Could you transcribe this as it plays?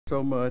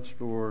so much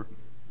for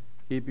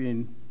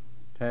keeping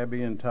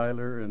Tabby and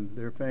Tyler and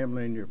their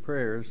family in your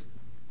prayers.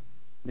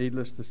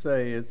 Needless to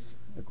say, it's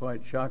a quite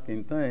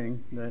shocking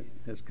thing that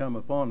has come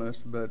upon us,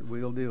 but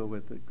we'll deal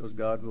with it because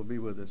God will be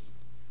with us.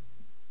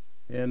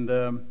 And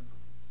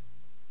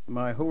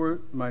my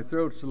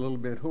throat's a little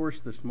bit hoarse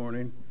this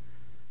morning,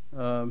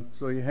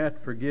 so you have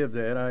to forgive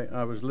that.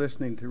 I was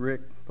listening to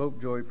Rick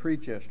Popejoy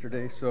preach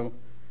yesterday, so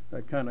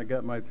that kind of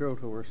got my throat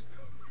hoarse.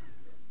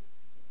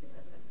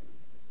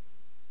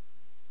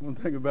 One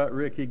thing about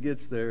Rick, he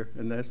gets there,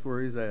 and that's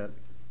where he's at.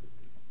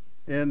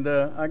 And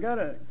I got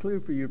a clue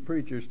for you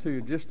preachers,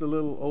 too, just a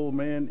little old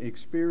man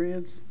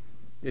experience.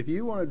 If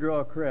you want to draw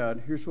a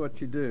crowd, here's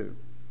what you do.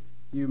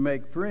 You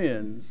make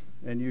friends,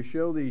 and you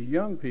show these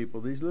young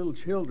people, these little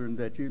children,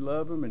 that you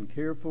love them and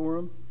care for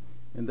them,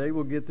 and they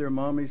will get their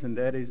mommies and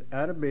daddies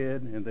out of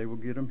bed, and they will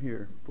get them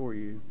here for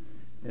you.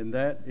 And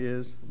that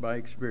is by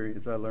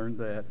experience. I learned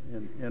that.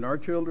 And our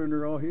children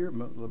are all here,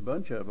 a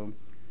bunch of them,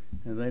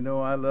 and they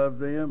know I love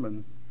them,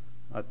 and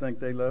I think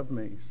they love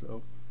me,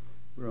 so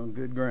we're on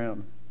good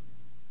ground.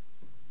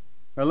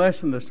 Our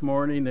lesson this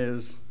morning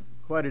is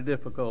quite a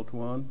difficult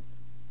one.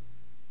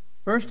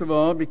 First of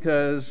all,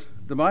 because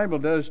the Bible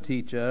does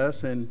teach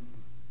us, and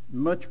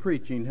much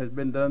preaching has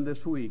been done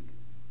this week,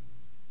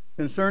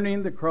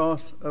 concerning the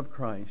cross of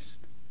Christ.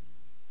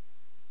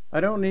 I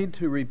don't need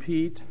to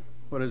repeat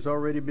what has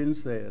already been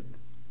said.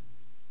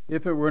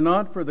 If it were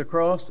not for the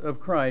cross of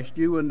Christ,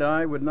 you and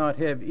I would not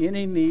have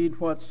any need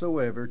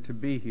whatsoever to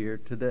be here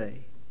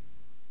today.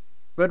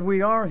 But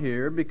we are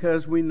here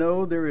because we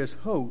know there is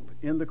hope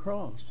in the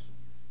cross.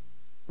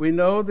 We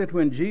know that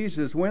when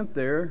Jesus went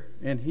there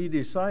and he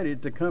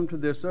decided to come to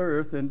this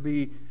earth and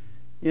be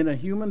in a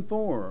human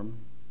form,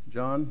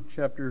 John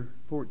chapter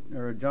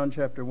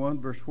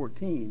 1, verse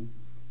 14,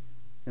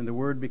 and the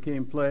Word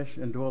became flesh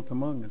and dwelt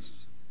among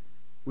us.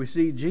 We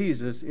see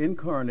Jesus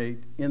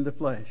incarnate in the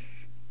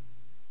flesh.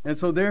 And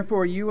so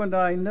therefore you and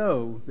I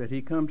know that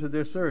he come to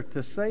this earth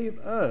to save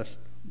us,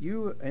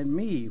 you and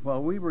me.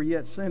 While we were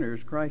yet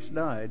sinners, Christ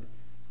died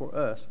for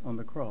us on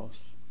the cross.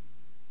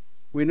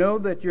 We know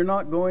that you're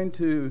not going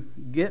to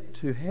get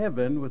to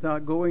heaven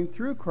without going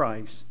through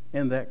Christ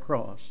and that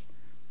cross.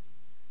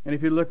 And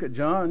if you look at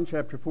John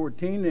chapter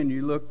 14 and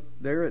you look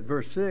there at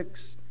verse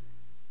 6,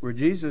 where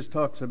Jesus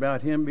talks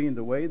about him being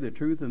the way, the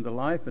truth, and the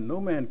life, and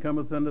no man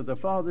cometh unto the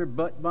Father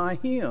but by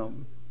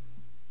him.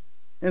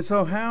 And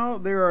so how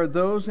there are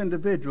those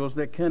individuals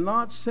that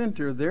cannot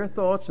center their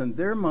thoughts and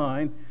their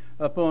mind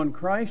upon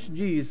Christ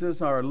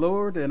Jesus, our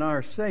Lord and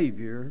our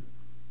Savior,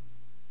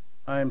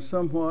 I am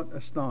somewhat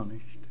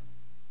astonished.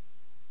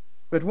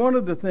 But one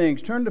of the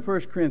things, turn to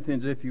 1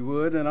 Corinthians if you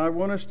would, and I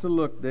want us to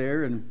look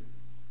there, and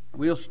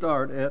we'll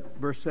start at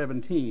verse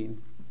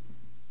 17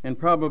 and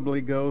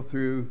probably go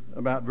through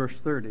about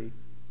verse 30.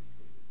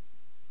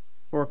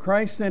 For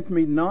Christ sent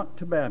me not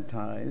to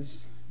baptize,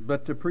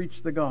 but to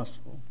preach the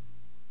gospel,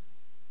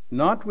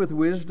 not with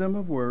wisdom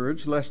of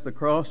words, lest the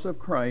cross of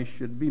Christ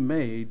should be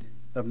made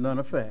of none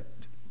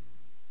effect.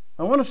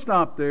 I want to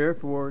stop there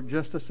for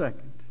just a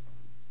second,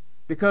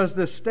 because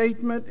the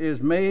statement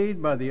is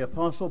made by the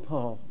Apostle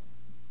Paul.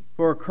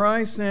 For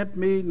Christ sent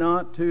me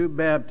not to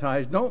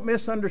baptize. Don't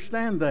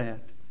misunderstand that.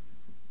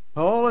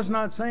 Paul is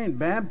not saying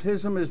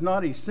baptism is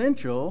not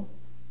essential.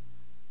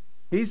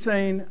 He's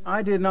saying,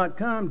 I did not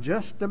come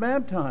just to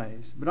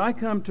baptize, but I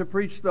come to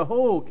preach the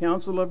whole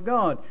counsel of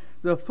God,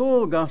 the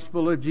full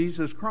gospel of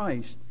Jesus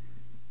Christ.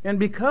 And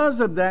because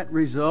of that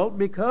result,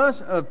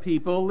 because of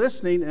people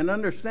listening and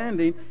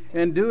understanding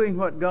and doing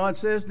what God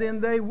says, then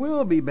they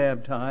will be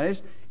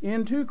baptized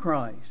into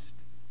Christ.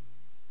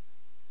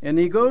 And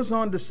he goes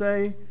on to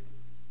say,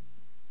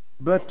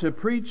 but to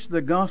preach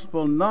the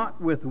gospel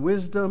not with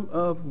wisdom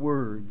of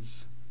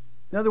words.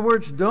 In other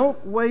words,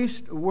 don't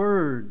waste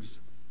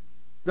words.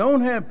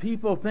 Don't have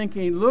people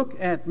thinking, look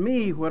at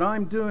me, what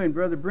I'm doing.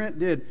 Brother Brent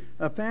did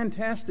a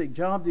fantastic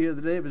job the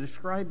other day of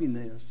describing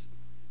this.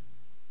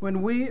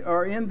 When we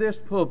are in this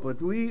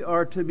pulpit, we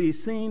are to be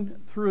seen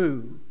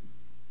through.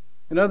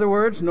 In other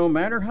words, no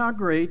matter how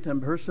great a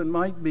person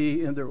might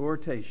be in their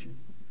oration,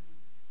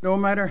 no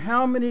matter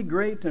how many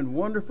great and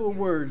wonderful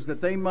words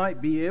that they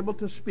might be able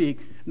to speak,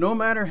 no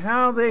matter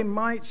how they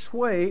might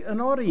sway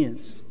an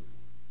audience,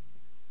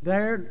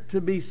 they're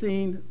to be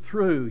seen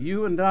through.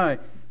 You and I,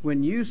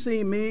 when you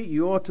see me,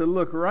 you ought to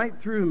look right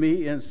through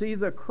me and see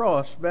the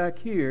cross back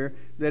here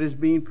that is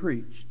being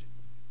preached.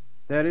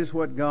 That is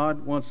what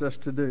God wants us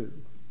to do.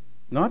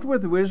 Not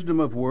with wisdom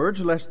of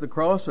words, lest the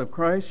cross of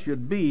Christ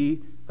should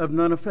be of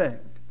none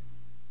effect.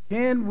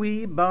 Can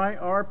we, by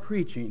our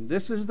preaching,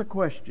 this is the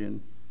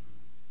question,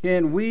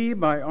 can we,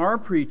 by our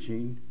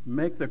preaching,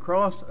 make the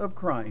cross of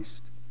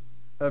Christ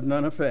of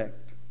none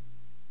effect?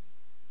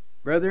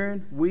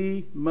 Brethren,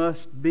 we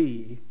must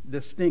be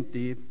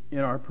distinctive in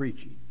our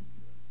preaching.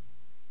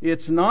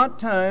 It's not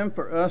time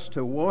for us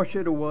to wash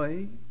it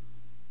away,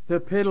 to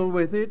piddle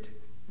with it,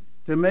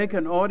 to make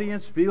an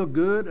audience feel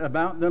good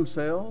about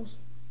themselves.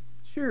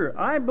 Sure,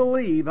 I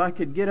believe I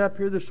could get up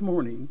here this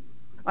morning.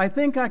 I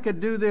think I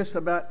could do this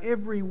about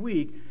every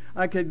week.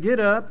 I could get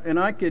up and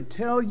I could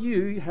tell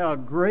you how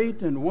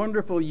great and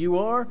wonderful you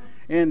are,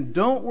 and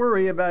don't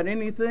worry about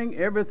anything.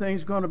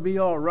 Everything's going to be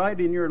all right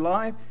in your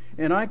life.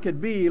 And I could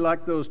be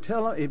like those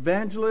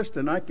tele-evangelists,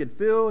 and I could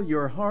fill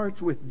your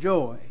hearts with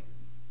joy.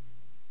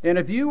 And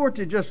if you were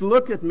to just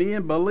look at me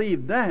and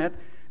believe that,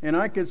 and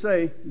I could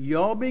say,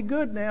 y'all be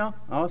good now.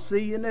 I'll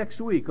see you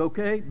next week,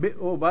 okay?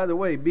 Oh, by the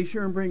way, be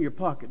sure and bring your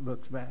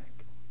pocketbooks back.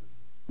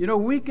 You know,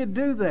 we could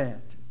do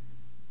that.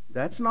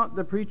 That's not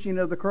the preaching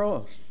of the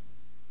cross.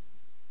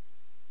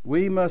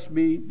 We must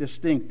be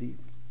distinctive.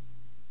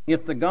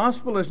 If the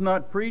gospel is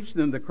not preached,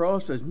 then the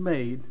cross is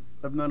made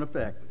of none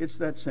effect. It's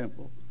that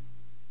simple.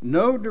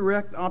 No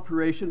direct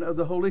operation of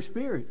the Holy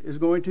Spirit is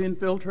going to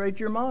infiltrate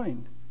your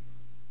mind.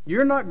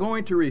 You're not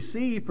going to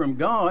receive from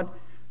God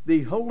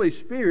the Holy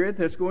Spirit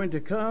that's going to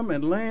come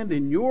and land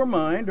in your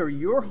mind or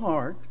your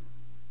heart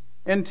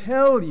and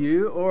tell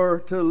you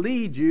or to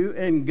lead you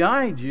and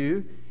guide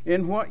you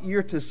in what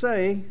you're to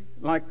say,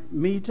 like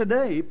me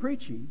today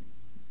preaching.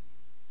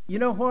 You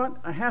know what?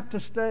 I have to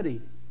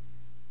study.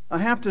 I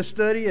have to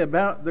study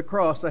about the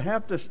cross. I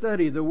have to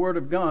study the Word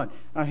of God.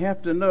 I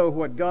have to know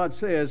what God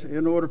says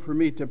in order for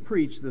me to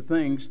preach the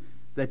things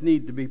that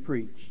need to be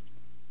preached.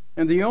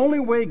 And the only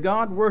way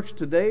God works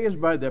today is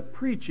by the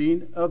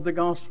preaching of the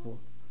gospel.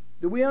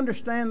 Do we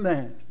understand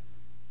that?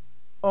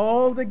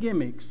 All the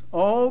gimmicks,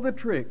 all the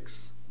tricks,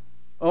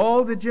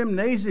 all the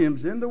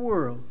gymnasiums in the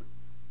world,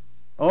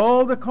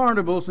 all the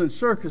carnivals and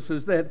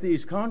circuses that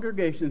these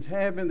congregations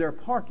have in their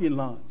parking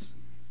lots,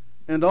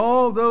 and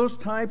all those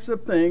types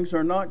of things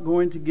are not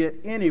going to get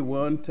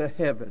anyone to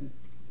heaven.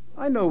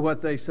 I know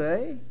what they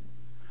say.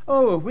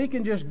 Oh, if we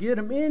can just get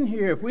them in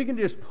here, if we can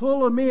just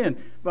pull them in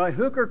by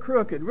hook or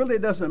crook, it really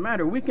doesn't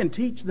matter. We can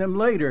teach them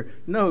later.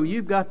 No,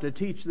 you've got to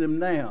teach them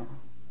now.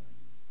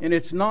 And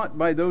it's not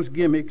by those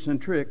gimmicks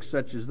and tricks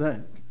such as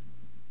that.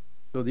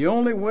 So the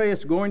only way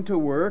it's going to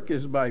work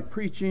is by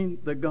preaching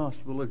the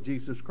gospel of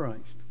Jesus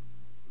Christ,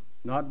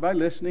 not by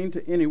listening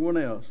to anyone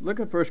else. Look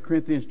at 1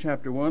 Corinthians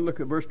chapter 1. Look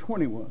at verse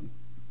 21.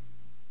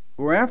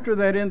 For after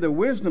that in the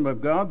wisdom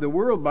of God, the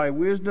world by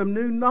wisdom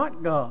knew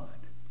not God.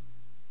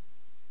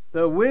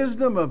 The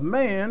wisdom of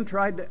man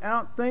tried to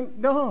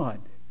outthink God.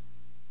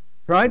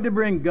 Tried to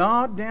bring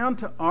God down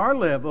to our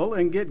level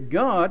and get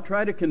God,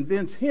 try to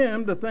convince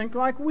Him to think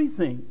like we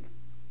think.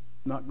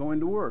 Not going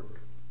to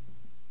work.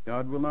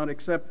 God will not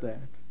accept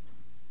that.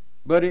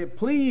 But it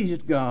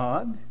pleased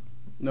God,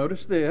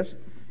 notice this,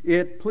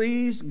 it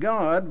pleased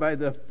God by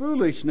the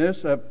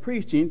foolishness of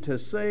preaching to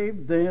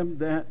save them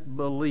that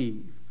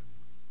believe.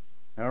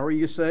 How are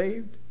you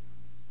saved?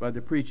 By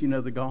the preaching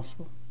of the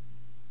gospel.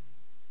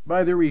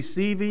 By the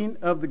receiving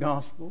of the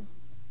gospel.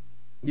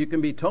 You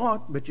can be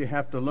taught, but you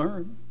have to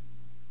learn.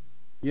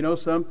 You know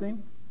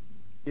something?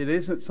 It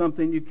isn't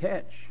something you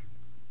catch.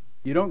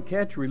 You don't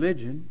catch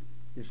religion.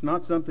 It's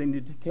not something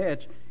you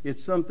catch.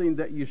 It's something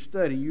that you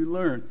study, you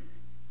learn.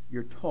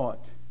 You're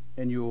taught,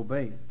 and you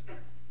obey it.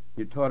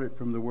 You're taught it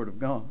from the Word of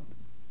God.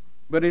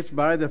 But it's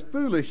by the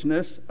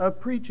foolishness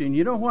of preaching.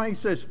 You know why he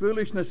says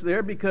foolishness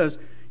there? Because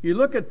you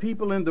look at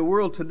people in the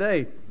world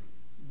today,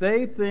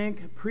 they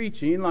think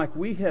preaching like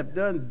we have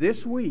done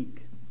this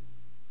week,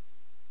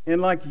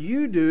 and like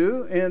you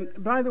do. And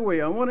by the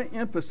way, I want to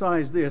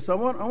emphasize this. I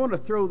want to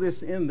throw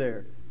this in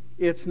there.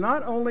 It's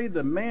not only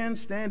the man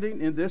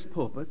standing in this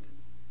pulpit.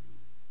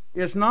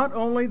 It's not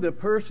only the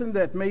person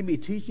that may be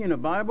teaching a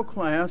Bible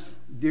class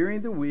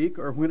during the week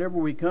or whenever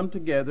we come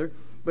together.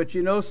 But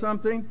you know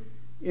something?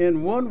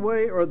 In one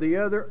way or the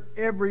other,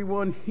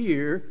 everyone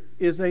here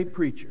is a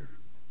preacher.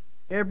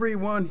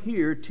 Everyone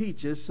here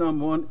teaches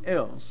someone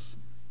else.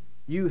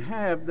 You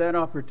have that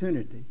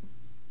opportunity.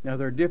 Now,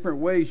 there are different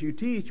ways you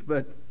teach,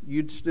 but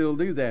you'd still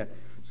do that.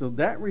 So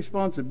that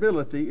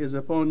responsibility is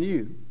upon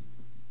you.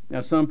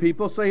 Now, some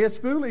people say it's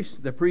foolish,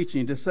 the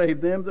preaching, to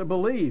save them that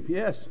believe.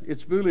 Yes,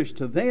 it's foolish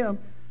to them.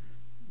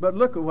 But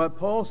look at what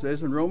Paul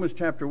says in Romans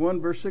chapter 1,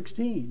 verse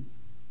 16.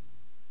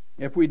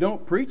 If we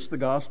don't preach the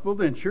gospel,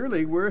 then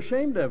surely we're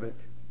ashamed of it.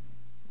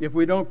 If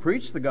we don't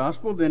preach the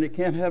gospel, then it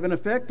can't have an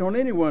effect on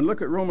anyone.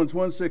 Look at Romans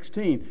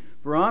 1:16.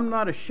 For I'm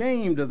not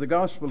ashamed of the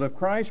gospel of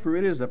Christ, for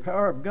it is the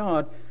power of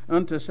God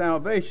unto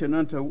salvation,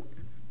 unto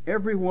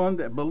everyone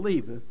that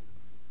believeth,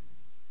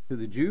 to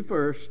the Jew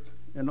first,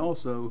 and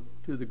also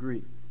to the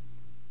Greek.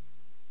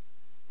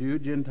 Jew,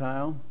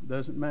 Gentile,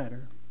 doesn't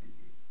matter.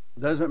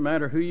 Doesn't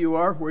matter who you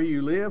are, where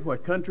you live,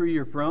 what country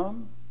you're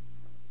from.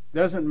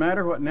 Doesn't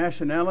matter what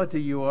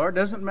nationality you are.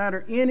 Doesn't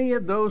matter. Any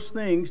of those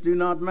things do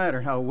not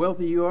matter. How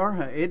wealthy you are,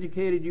 how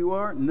educated you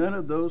are, none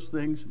of those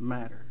things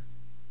matter.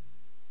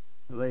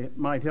 They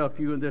might help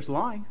you in this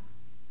life.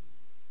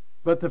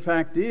 But the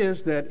fact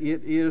is that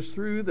it is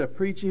through the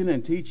preaching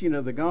and teaching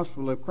of the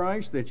gospel of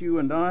Christ that you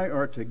and I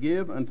are to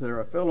give unto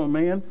our fellow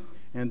man,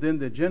 and then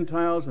the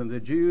Gentiles and the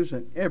Jews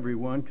and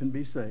everyone can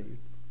be saved.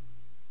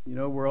 You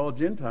know, we're all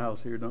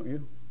Gentiles here, don't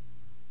you?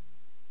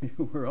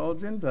 We're all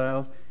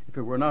Gentiles. If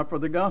it were not for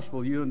the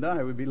gospel, you and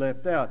I would be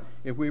left out.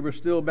 If we were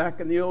still back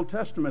in the Old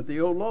Testament, the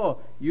old law,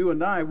 you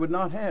and I would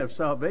not have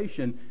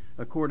salvation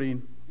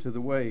according to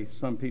the way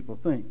some people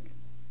think.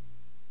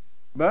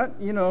 But,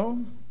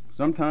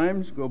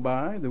 sometimes go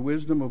by the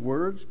wisdom of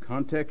words.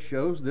 Context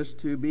shows this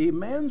to be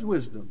man's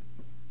wisdom,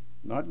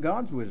 not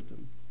God's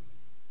wisdom.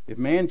 If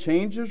man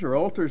changes or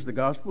alters the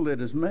gospel,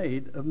 it is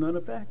made of none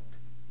effect.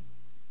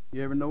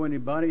 You ever know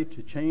anybody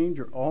to change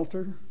or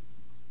alter?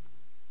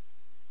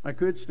 I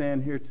could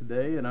stand here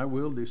today, and I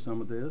will do some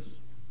of this,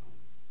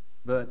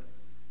 but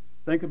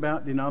think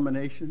about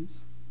denominations.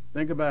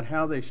 Think about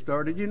how they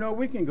started.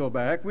 We can go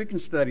back. We can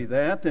study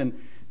that, and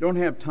don't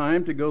have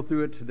time to go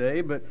through it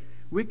today, but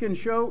we can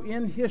show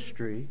in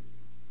history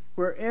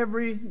where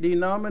every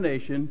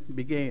denomination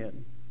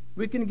began.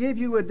 We can give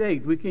you a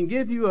date. We can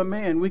give you a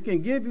man. We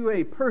can give you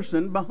a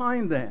person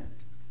behind that.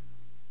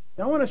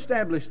 Now, I want to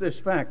establish this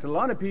fact. A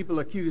lot of people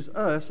accuse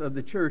us of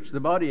the church, the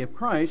body of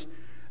Christ,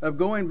 of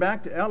going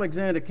back to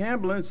Alexander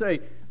Campbell and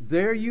say,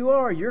 there you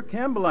are, you're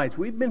Campbellites.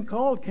 We've been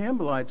called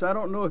Campbellites. I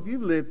don't know if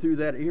you've lived through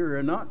that era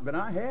or not, but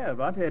I have.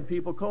 I've had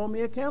people call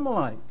me a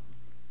Campbellite.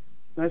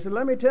 And I said,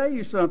 let me tell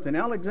you something.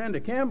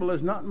 Alexander Campbell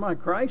is not my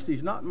Christ.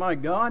 He's not my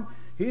God.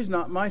 He's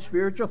not my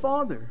spiritual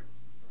father.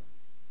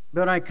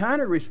 But I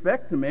kind of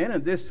respect the man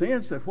in this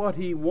sense that what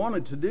he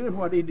wanted to do and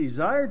what he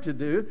desired to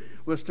do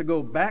was to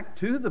go back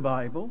to the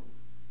Bible.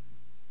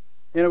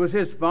 And it was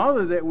his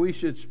father that we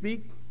should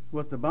speak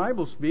what the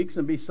Bible speaks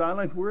and be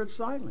silent where it's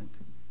silent.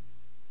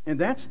 And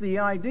that's the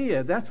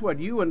idea. That's what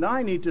you and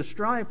I need to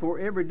strive for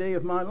every day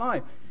of my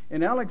life.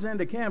 And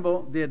Alexander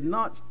Campbell did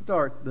not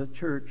start the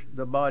church,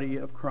 the body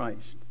of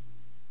Christ.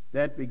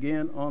 That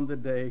began on the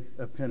day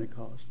of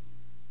Pentecost.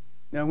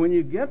 Now, when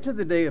you get to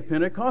the day of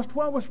Pentecost,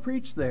 what was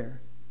preached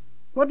there?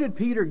 What did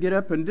Peter get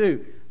up and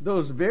do?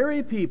 Those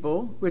very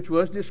people, which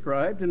was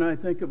described, and I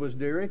think it was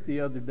Derek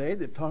the other day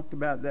that talked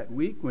about that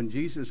week when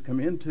Jesus came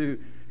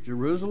into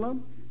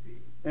Jerusalem,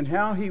 and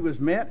how he was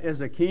met as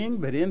a king,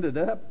 but ended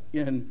up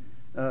in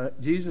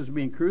Jesus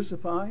being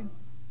crucified.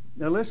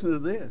 Now listen to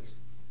this.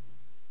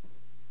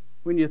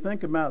 When you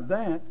think about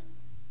that,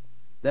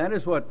 that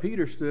is what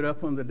Peter stood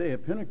up on the day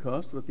of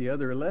Pentecost with the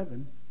other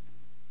 11.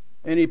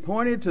 And he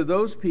pointed to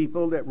those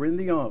people that were in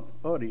the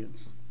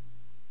audience.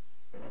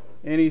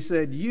 And he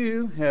said,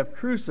 you have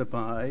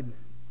crucified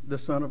the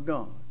Son of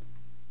God.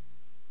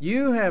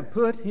 You have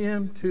put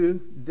him to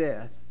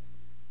death.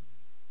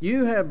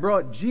 You have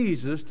brought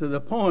Jesus to the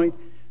point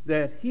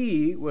that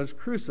he was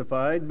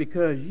crucified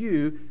because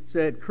you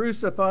said,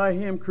 crucify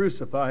him,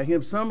 crucify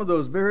him. Some of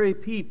those very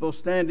people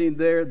standing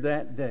there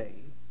that day.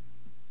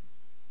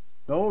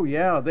 Oh,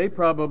 yeah, they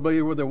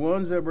probably were the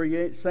ones that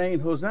were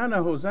saying,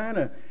 Hosanna,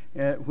 Hosanna,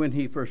 when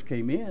he first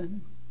came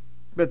in.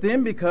 But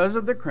then because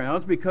of the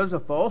crowds, because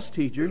of false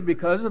teachers,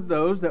 because of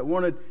those that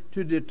wanted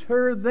to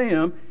deter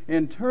them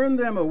and turn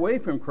them away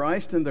from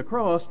Christ and the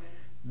cross,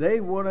 they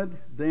wanted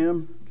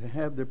them to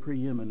have the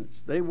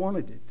preeminence. They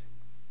wanted it.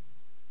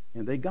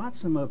 And they got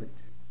some of it.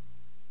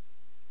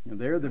 And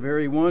they're the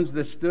very ones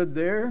that stood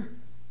there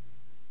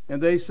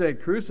and they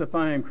said,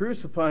 crucify him,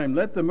 crucify him.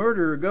 Let the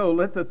murderer go.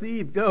 Let the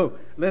thief go.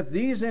 Let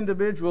these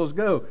individuals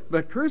go.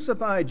 But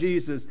crucify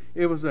Jesus.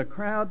 It was a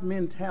crowd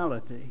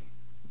mentality.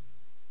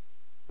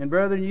 And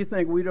brethren, you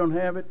think we don't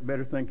have it?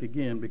 Better think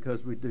again,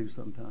 because we do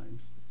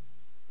sometimes.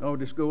 Oh,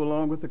 just go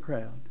along with the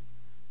crowd.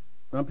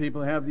 Some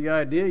people have the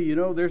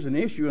idea, there's an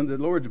issue in the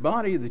Lord's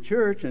body, the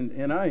church,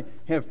 and I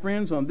have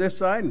friends on this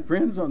side and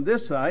friends on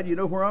this side. You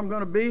know where I'm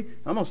going to be?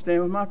 I'm going to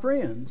stand with my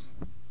friends.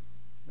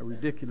 How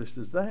ridiculous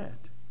is that?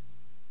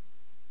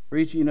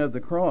 Preaching of the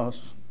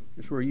cross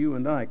is where you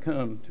and I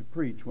come to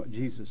preach what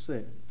Jesus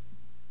said.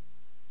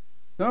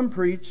 Some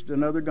preached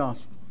another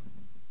gospel.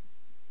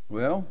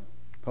 Well,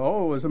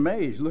 Paul was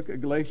amazed. Look at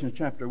Galatians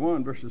chapter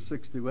 1, verses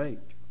 6 through 8.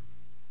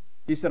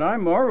 He said, I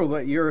marvel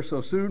that ye are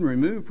so soon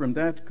removed from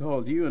that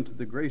called you unto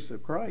the grace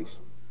of Christ,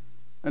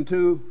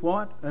 unto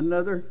what?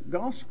 Another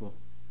gospel,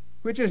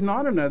 which is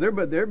not another,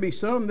 but there be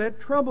some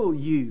that trouble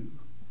you.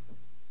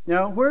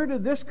 Now, where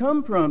did this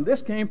come from?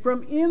 This came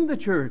from in the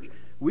church.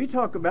 We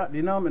talk about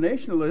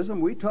denominationalism.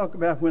 We talk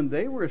about when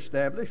they were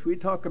established. We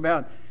talk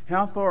about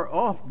how far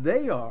off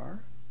they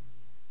are.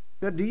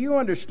 But do you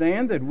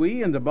understand that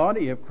we in the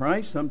body of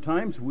Christ,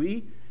 sometimes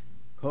we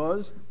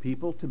cause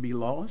people to be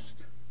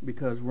lost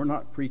because we're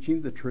not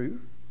preaching the truth?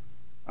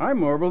 I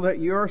marvel that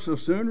you are so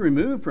soon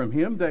removed from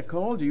him that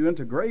called you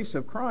into grace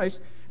of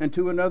Christ and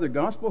to another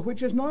gospel,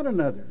 which is not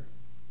another.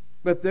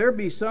 But there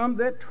be some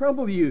that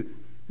trouble you,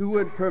 who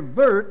would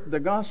pervert the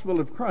gospel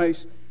of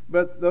Christ.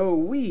 But though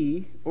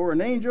we, or an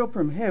angel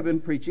from heaven,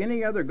 preach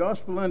any other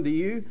gospel unto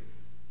you,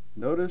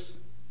 notice,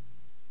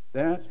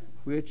 that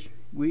which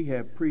we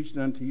have preached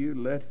unto you,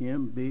 let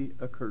him be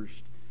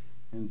accursed.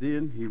 And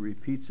then he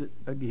repeats it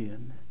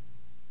again.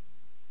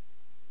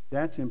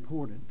 That's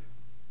important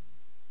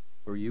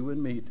for you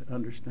and me to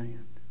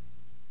understand.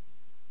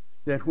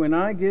 That when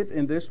I get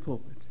in this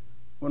pulpit,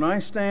 when I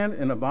stand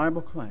in a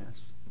Bible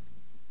class,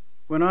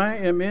 when I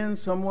am in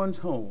someone's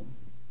home,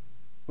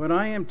 when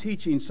I am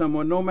teaching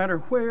someone, no matter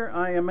where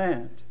I am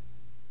at,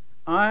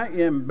 I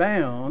am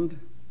bound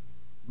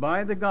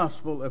by the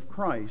gospel of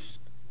Christ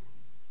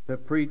to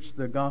preach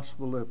the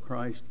gospel of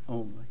Christ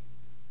only.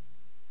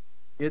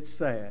 It's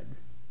sad,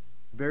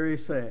 very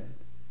sad,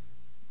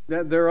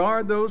 that there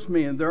are those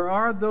men, there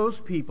are those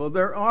people,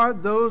 there are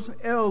those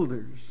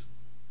elders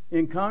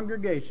in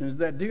congregations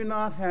that do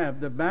not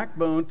have the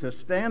backbone to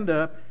stand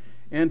up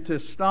and to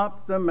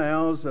stop the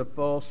mouths of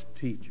false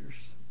teachers.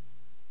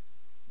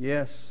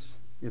 Yes,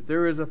 if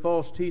there is a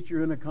false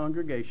teacher in a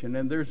congregation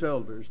and there's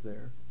elders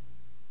there,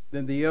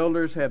 then the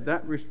elders have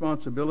that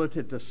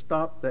responsibility to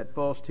stop that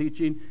false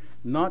teaching,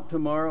 not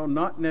tomorrow,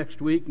 not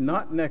next week,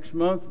 not next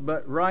month,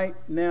 but right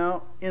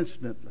now,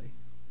 instantly.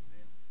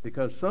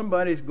 Because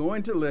somebody's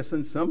going to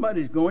listen,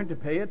 somebody's going to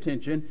pay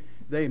attention.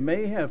 They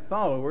may have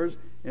followers,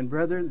 and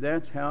brethren,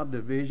 that's how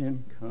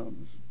division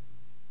comes.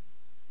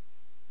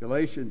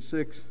 Galatians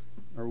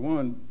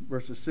 1,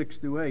 verses 6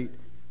 through 8,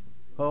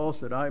 Paul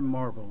said, I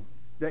marvel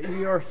that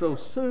ye are so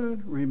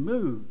soon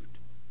removed.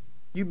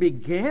 You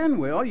began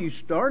well, you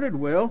started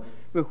well,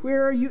 but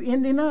where are you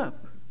ending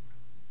up?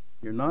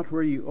 You're not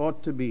where you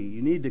ought to be.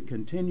 You need to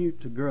continue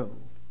to grow.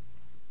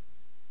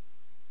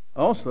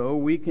 Also,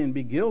 we can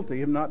be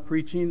guilty of not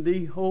preaching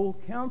the whole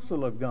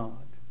counsel of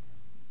God.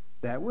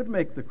 That would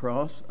make the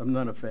cross of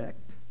none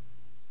effect.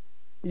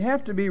 You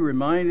have to be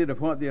reminded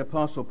of what the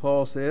Apostle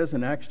Paul says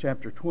in Acts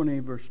chapter 20,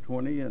 verse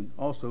 20, and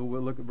also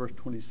we'll look at verse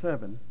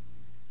 27.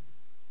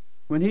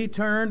 When he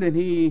turned and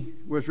he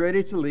was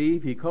ready to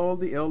leave, he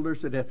called the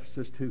elders at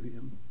Ephesus to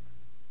him.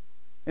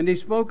 And he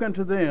spoke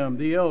unto them,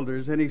 the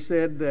elders, and he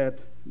said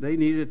that they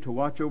needed to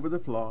watch over the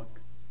flock.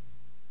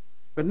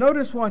 But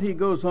notice what he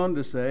goes on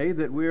to say,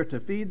 that we are to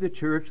feed the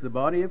church, the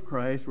body of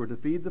Christ, we're to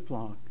feed the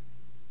flock.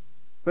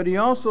 But he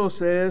also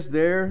says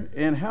there,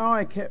 and how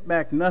I kept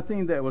back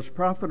nothing that was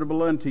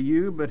profitable unto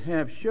you, but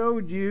have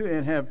showed you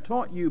and have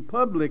taught you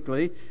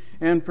publicly,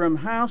 and from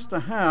house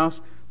to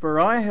house, for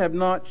I have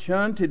not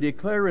shunned to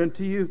declare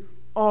unto you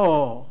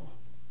all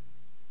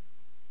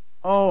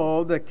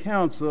the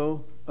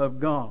counsel of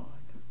God.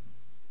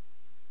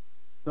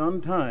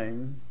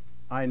 Sometimes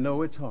I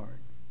know it's hard.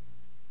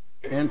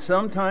 And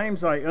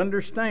sometimes I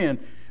understand.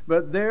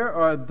 But there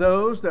are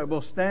those that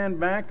will stand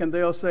back and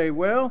they'll say,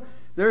 well,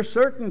 there's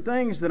certain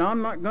things that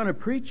I'm not going to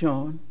preach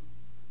on.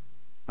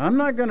 I'm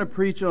not going to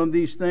preach on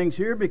these things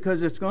here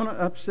because it's going to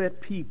upset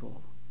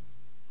people.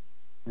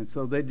 And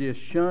so they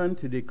just shun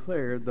to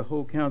declare the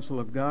whole counsel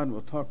of God.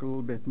 We'll talk a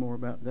little bit more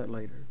about that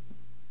later.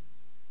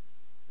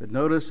 But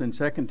notice in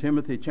 2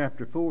 Timothy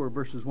chapter 4,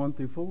 verses 1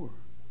 through 4.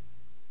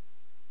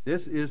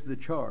 This is the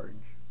charge.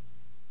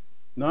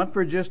 Not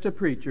for just a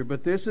preacher,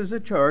 but this is a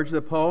charge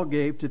that Paul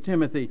gave to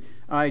Timothy.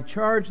 I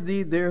charge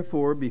thee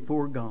therefore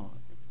before God.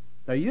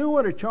 Now you know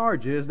what a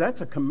charge is.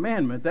 That's a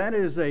commandment. That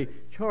is a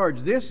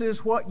charge. This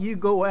is what you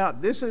go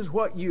out. This is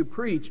what you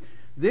preach.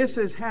 This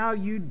is how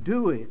you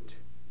do it.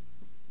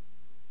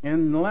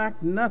 And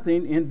lack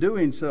nothing in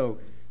doing so.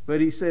 But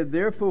he said,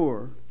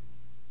 therefore,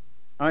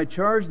 I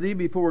charge thee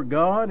before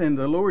God and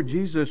the Lord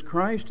Jesus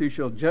Christ, who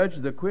shall judge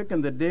the quick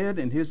and the dead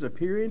in his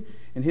appearing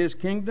in his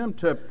kingdom,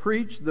 to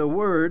preach the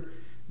word,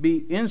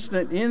 be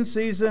instant in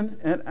season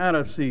and out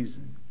of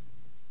season.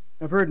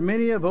 I've heard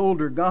many of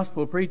older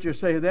gospel preachers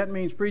say that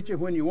means preach it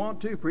when you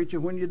want to, preach it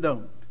when you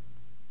don't.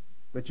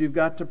 But you've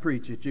got to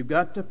preach it. You've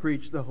got to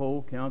preach the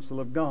whole counsel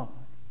of God.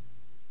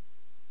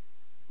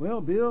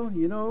 Well, Bill,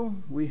 you know,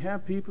 we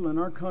have people in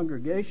our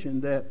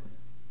congregation that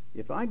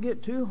if I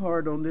get too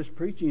hard on this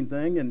preaching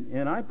thing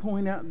and I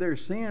point out their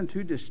sin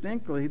too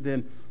distinctly,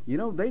 then, you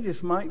know, they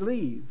just might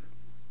leave.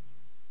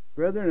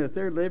 Brethren, if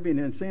they're living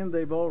in sin,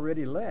 they've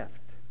already left.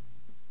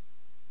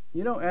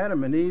 You know,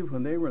 Adam and Eve,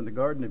 when they were in the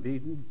Garden of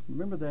Eden,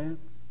 remember that?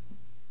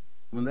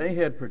 When they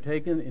had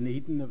partaken and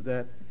eaten of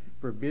that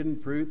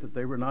forbidden fruit that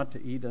they were not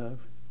to eat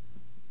of.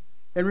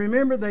 And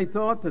remember, they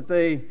thought that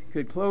they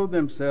could clothe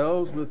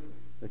themselves with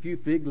a few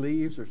fig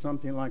leaves or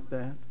something like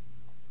that.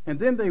 And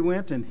then they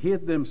went and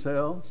hid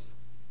themselves.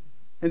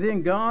 And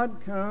then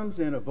God comes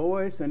in a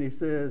voice and he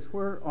says,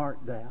 where art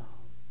thou?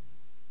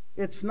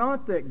 It's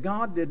not that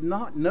God did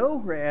not know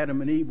where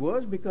Adam and Eve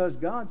was, because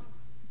God's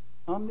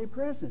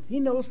omnipresent. He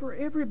knows where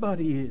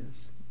everybody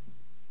is.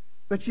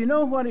 But you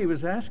know what he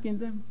was asking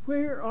them?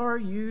 Where are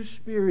you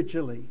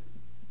spiritually?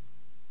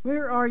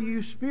 Where are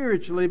you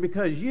spiritually?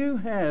 Because you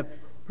have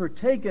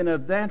partaken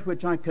of that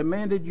which I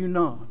commanded you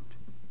not.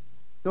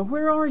 So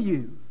where are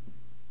you?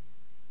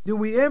 Do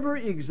we ever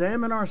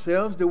examine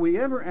ourselves? Do we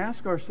ever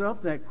ask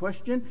ourselves that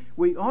question?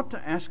 We ought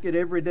to ask it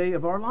every day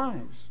of our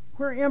lives.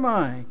 Where am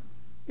I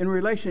in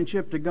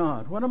relationship to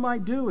God? What am I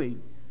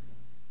doing?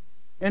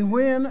 And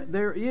when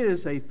there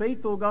is a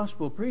faithful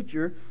gospel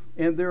preacher,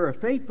 and there are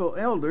faithful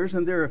elders,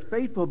 and there are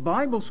faithful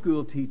Bible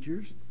school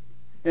teachers,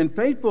 and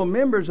faithful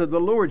members of the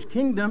Lord's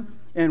kingdom,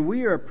 and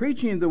we are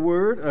preaching the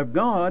Word of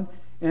God,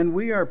 and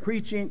we are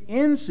preaching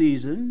in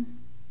season,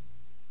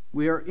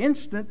 we are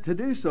instant to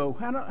do so.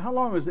 How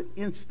long is it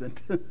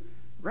instant?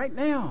 Right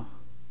now.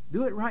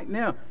 Do it right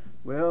now.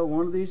 Well,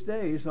 one of these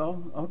days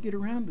I'll get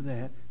around to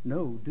that.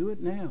 No, do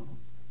it now.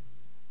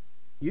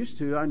 Used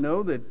to, I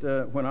know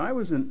that when I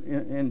was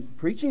in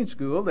preaching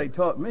school, they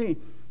taught me,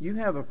 you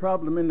have a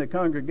problem in the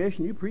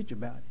congregation, you preach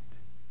about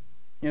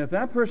it. And if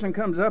that person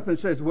comes up and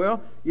says,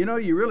 well, you know,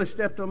 you really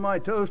stepped on my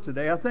toes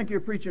today. I think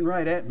you're preaching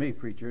right at me,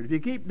 preacher. If you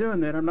keep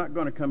doing that, I'm not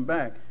going to come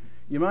back.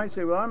 You might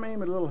say, well, I'm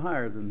aiming a little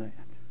higher than that.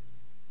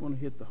 I want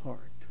to hit the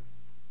heart.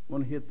 I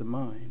want to hit the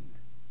mind.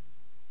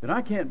 But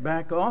I can't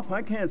back off.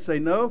 I can't say,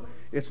 no,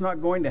 it's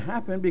not going to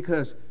happen,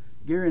 because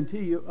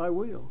guarantee you I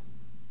will.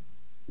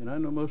 And I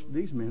know most of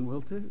these men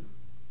will too.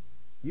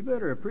 You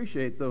better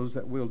appreciate those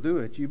that will do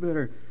it. You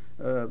better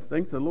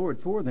thank the Lord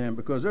for them,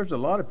 because there's a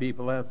lot of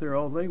people out there,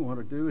 all they want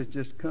to do is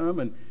just come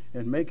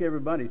and make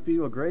everybody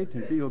feel great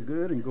and feel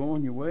good and go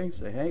on your way and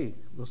say, hey,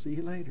 we'll see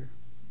you later.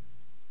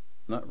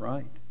 Not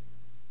right.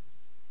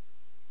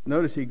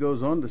 Notice he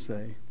goes on to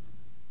say,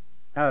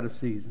 out of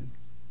season.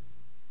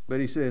 But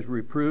he says,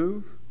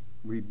 reprove,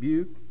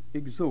 rebuke,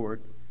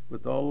 exhort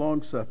with all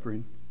long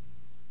suffering.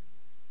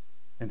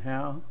 And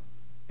how?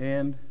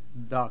 And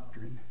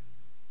doctrine.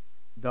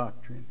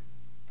 Doctrine.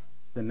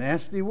 It's a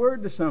nasty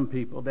word to some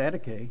people,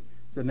 dadicate.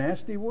 It's a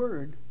nasty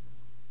word,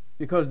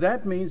 because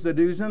that means the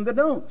do's and the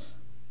don'ts.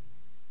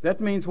 That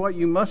means what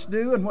you must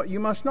do and what you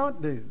must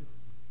not do.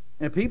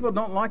 And people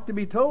don't like to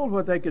be told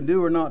what they can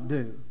do or not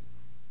do.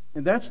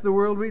 And that's the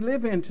world we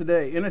live in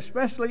today, and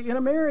especially in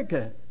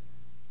America.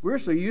 We're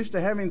so used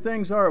to having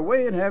things our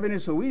way and having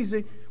it so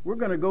easy, we're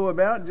going to go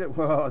about,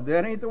 well,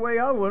 that ain't the way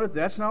I want it.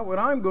 That's not what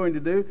I'm going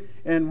to do.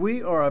 And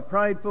we are a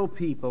prideful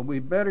people. We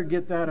better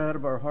get that out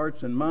of our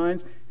hearts and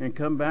minds and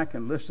come back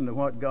and listen to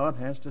what God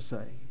has to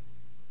say.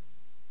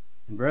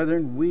 And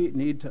brethren, we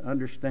need to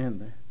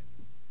understand that.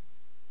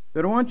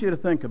 But I want you to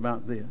think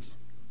about this.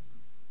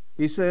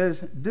 He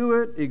says, do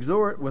it,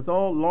 exhort with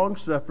all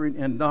longsuffering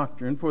and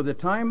doctrine, for the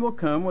time will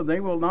come when they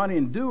will not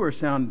endure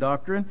sound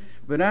doctrine,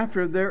 but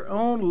after their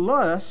own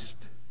lust.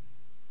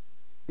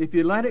 If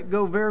you let it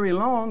go very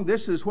long,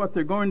 this is what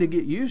they're going to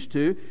get used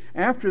to.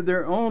 After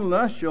their own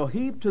lust shall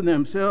heap to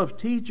themselves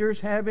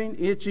teachers having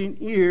itching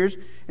ears,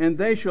 and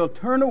they shall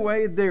turn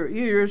away their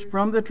ears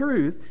from the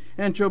truth,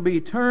 and shall be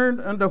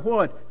turned unto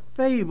what?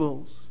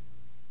 Fables.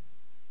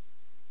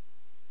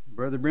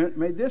 Brother Brent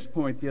made this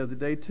point the other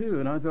day too,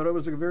 and I thought it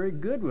was a very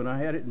good one. I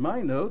had it in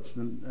my notes,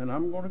 and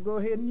I'm going to go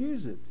ahead and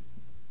use it.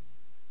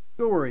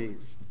 Stories.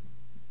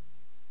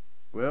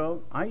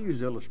 Well, I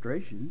use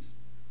illustrations.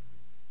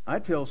 I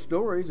tell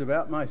stories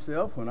about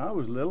myself when I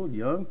was little,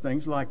 young,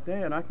 things like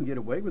that. I can get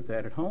away with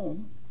that at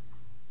home.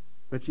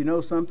 But you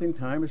know something?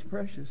 Time is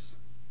precious.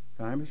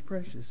 Time is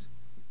precious.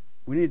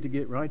 We need to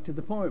get right to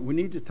the point. We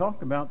need to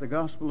talk about the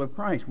gospel of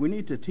Christ. We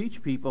need to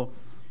teach people.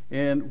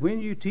 And when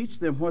you teach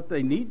them what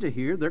they need to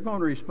hear, they're going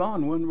to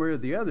respond one way or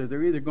the other.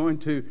 They're either going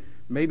to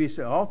maybe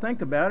say, I'll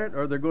think about it,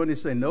 or they're going to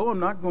say, no, I'm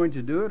not going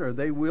to do it, or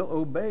they will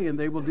obey and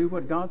they will do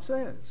what God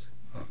says.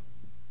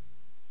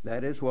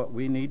 That is what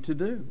we need to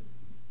do.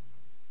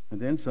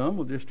 And then some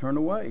will just turn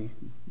away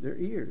their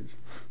ears.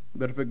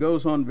 But if it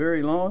goes on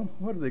very long,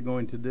 what are they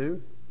going to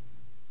do?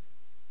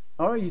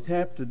 All you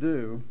have to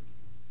do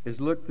is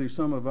look through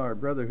some of our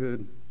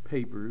brotherhood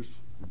papers,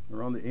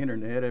 or on the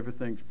internet.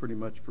 Everything's pretty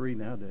much free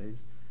nowadays.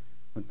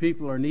 When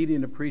people are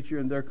needing a preacher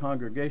in their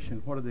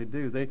congregation, what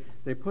do?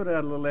 They put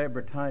out a little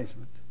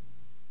advertisement.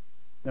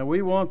 Now,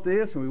 we want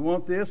this, and we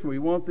want this, and we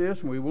want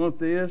this, and we want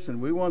this, and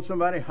we want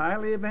somebody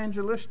highly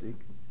evangelistic.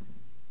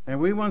 And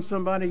we want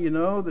somebody, you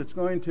know, that's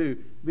going to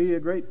be a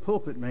great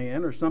pulpit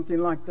man or something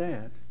like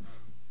that.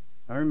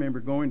 I remember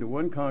going to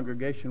one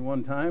congregation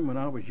one time when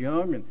I was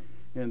young,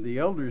 and the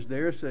elders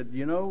there said,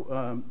 you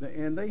know,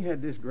 and they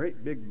had this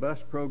great big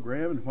bus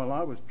program, and while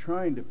I was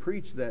trying to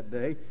preach that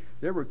day,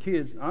 there were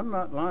kids, I'm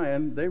not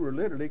lying, they were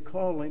literally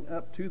crawling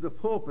up to the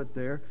pulpit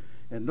there,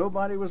 and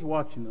nobody was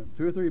watching them,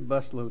 2 or 3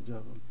 busloads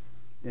of them.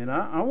 And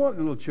I want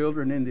little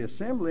children in the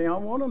assembly, I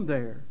want them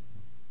there.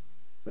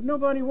 But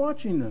nobody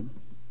watching them.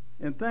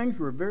 And things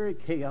were very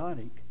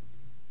chaotic.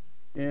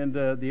 And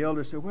the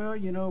elder said, well,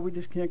 you know, we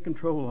just can't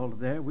control all of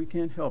that. We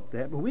can't help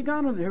that. But we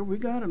got them there. We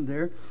got them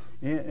there.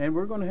 And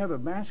we're going to have a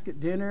basket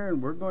dinner.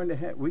 And we're going to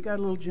have, we got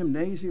a little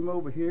gymnasium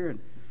over here.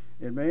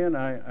 And man,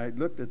 I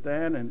looked at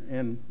that.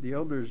 And the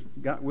elders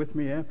got with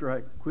me after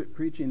I quit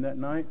preaching that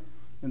night.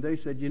 And they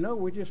said, you know,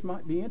 we just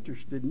might be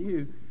interested in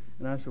you.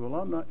 And I said, well,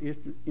 I'm not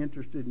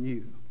interested in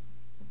you.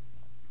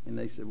 And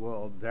they said,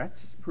 well,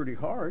 that's pretty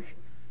harsh.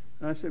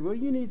 And I said, well,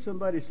 you need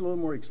somebody that's a little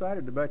more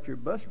excited about your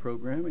bus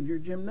program and your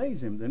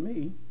gymnasium than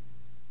me.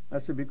 I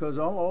said, because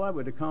all I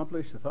would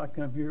accomplish if I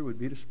come here would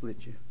be to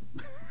split you.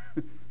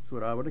 That's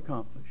what I would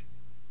accomplish.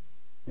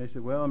 And they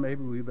said, well,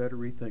 maybe we better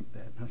rethink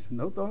that. And I said,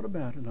 no thought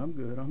about it. I'm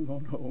good. I'm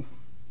going home.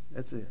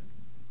 That's it.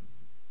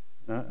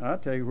 I'll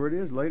tell you where it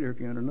is later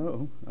if you want to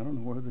know. I don't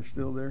know whether they're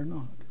still there or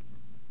not.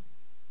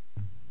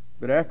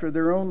 But after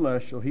their own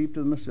lust shall heap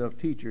to themselves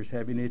teachers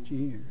having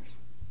itchy ears.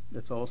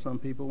 That's all some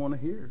people want to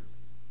hear.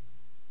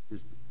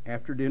 Just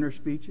after dinner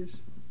speeches,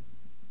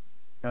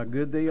 how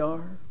good they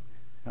are,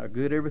 how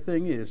good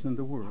everything is in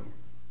the world,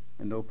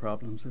 and no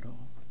problems at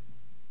all.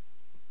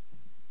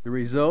 The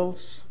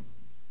results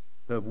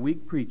of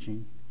weak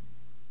preaching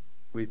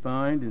we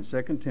find in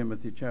 2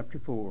 Timothy chapter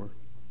 4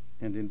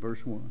 and in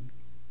verse 1.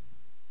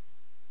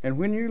 And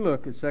when you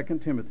look at 2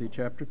 Timothy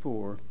chapter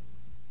 4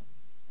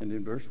 And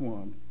in verse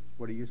 1,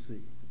 what do you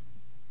see?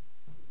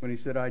 When he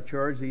said, I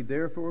charge thee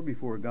therefore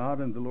before God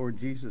and the Lord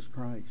Jesus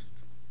Christ,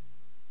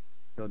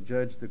 shall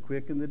judge the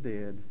quick and the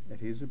dead at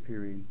his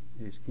appearing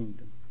in his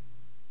kingdom.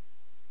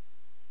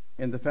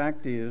 And the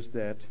fact is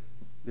that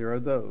there are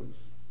those.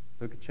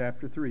 Look at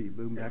chapter 3.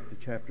 Boom back to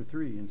chapter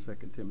 3 in 2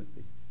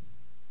 Timothy.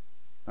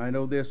 I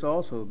know this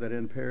also, that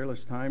in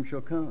perilous times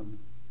shall come.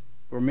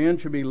 For men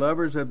shall be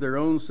lovers of their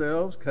own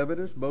selves,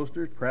 covetous,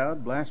 boasters,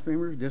 proud,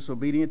 blasphemers,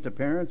 disobedient to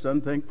parents,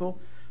 unthankful,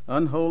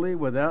 unholy,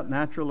 without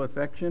natural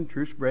affection,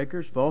 truce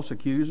breakers, false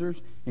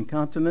accusers,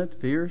 incontinent,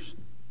 fierce.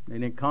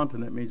 And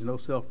incontinent means no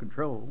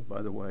self-control,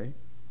 by the way.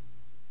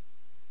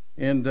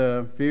 And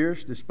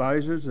fierce,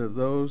 despisers of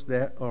those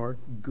that are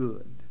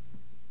good.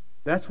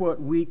 That's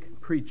what weak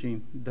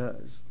preaching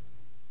does.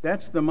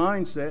 That's the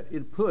mindset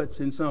it puts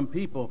in some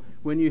people.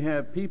 When you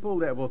have people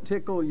that will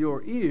tickle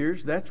your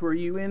ears, that's where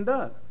you end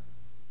up.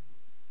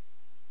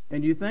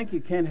 And you think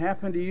it can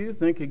happen to you?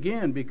 Think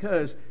again,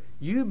 because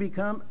you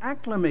become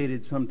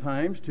acclimated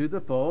sometimes to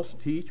the false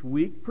teach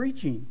weak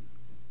preaching.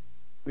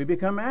 We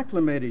become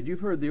acclimated. You've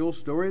heard the old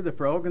story of the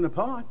frog in the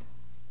pot.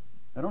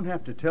 I don't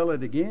have to tell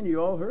it again.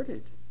 You all heard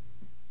it.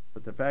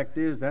 But the fact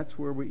is, that's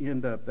where we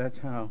end up. That's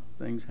how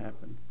things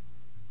happen.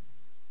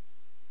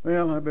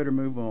 Well, I better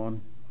move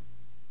on.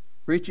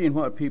 Preaching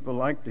what people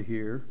like to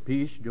hear,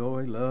 peace,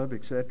 joy, love,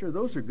 etc.,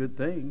 those are good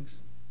things.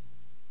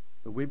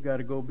 But we've got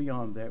to go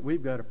beyond that.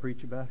 We've got to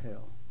preach about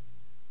hell.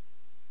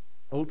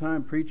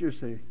 Old-time preachers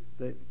say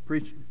they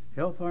preach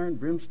hellfire and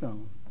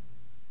brimstone.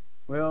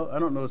 Well, I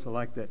don't know if I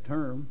like that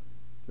term,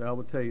 but I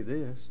will tell you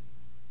this.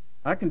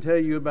 I can tell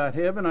you about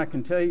heaven. I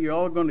can tell you you're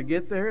all going to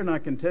get there, and I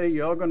can tell you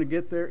you're all going to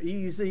get there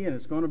easy, and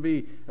it's going to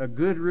be a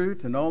good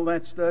route and all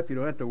that stuff. You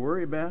don't have to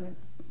worry about it.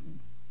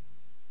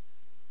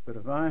 But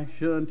if I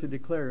shun to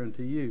declare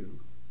unto you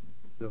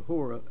the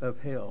horror of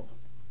hell,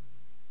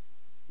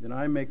 then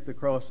I make the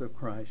cross of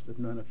Christ of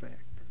none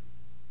effect.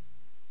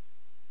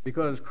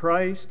 Because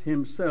Christ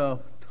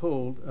himself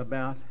told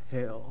about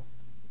hell.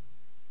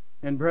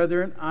 And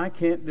brethren, I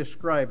can't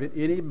describe it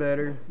any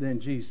better than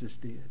Jesus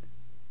did.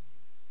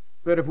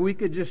 But if we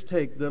could just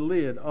take the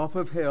lid off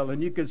of hell,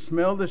 and you could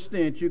smell the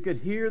stench, you could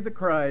hear the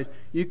cries,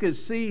 you could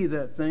see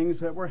the things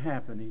that were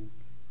happening,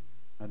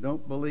 I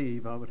don't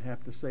believe I would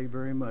have to say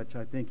very much.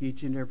 I think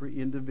each and every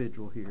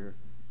individual here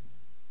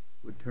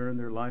would turn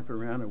their life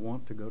around and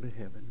want to go to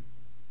heaven.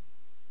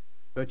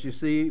 But you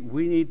see,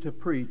 we need to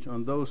preach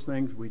on those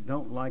things we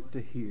don't like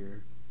to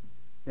hear.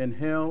 And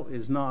hell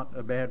is not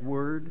a bad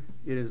word.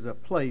 It is a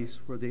place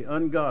where the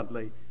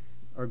ungodly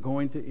are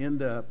going to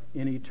end up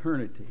in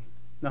eternity.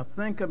 Now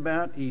think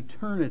about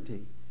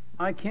eternity.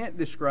 I can't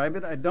describe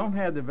it. I don't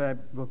have the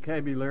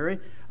vocabulary.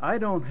 I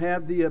don't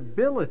have the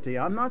ability.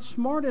 I'm not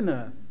smart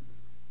enough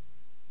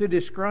to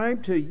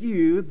describe to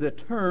you the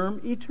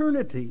term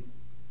eternity.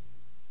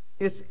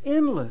 It's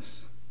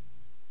endless.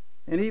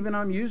 And even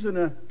I'm using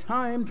a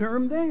time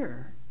term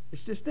there.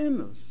 It's just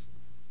endless.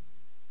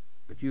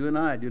 But you and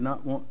I do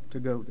not want to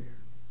go there.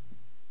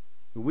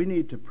 But we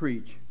need to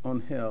preach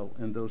on hell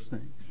and those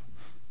things.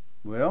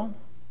 Well,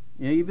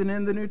 even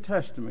in the New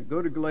Testament,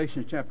 go to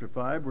Galatians chapter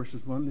 5,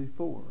 verses 1 to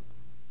 4.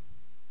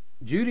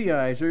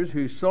 Judaizers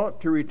who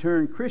sought to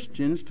return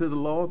Christians to the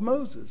law of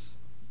Moses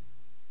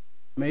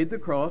made the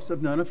cross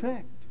of none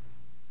effect.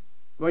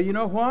 Well, you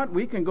know what?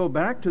 We can go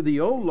back to the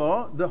old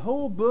law. The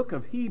whole book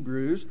of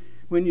Hebrews,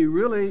 when you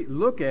really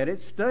look at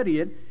it, study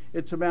it,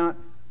 it's about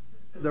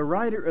the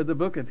writer of the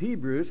book of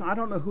Hebrews. I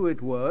don't know who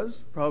it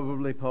was,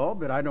 probably Paul,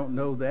 but I don't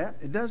know that.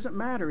 It doesn't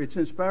matter. It's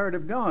inspired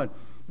of God.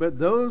 But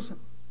those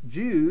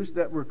Jews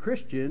that were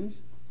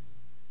Christians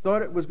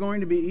thought it was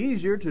going to be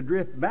easier to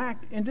drift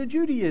back into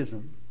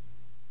Judaism.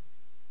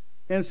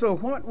 And so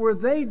what were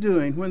they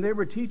doing when they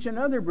were teaching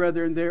other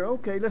brethren there?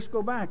 Okay, let's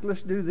go back.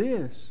 Let's do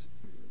this.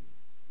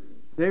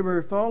 They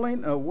were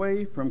falling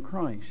away from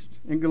Christ.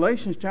 In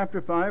Galatians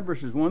chapter 5,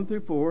 verses 1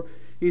 through 4,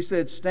 he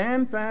said,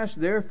 Stand fast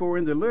therefore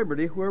in the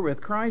liberty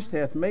wherewith Christ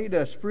hath made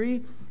us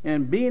free,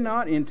 and be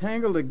not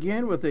entangled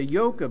again with a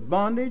yoke of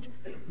bondage.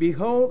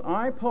 Behold,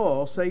 I,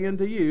 Paul, say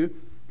unto you,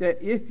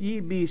 that if ye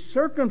be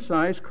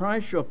circumcised,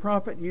 Christ shall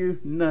profit you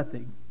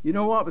nothing. You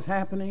know what was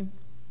happening?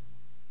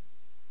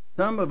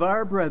 Some of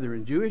our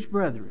brethren, Jewish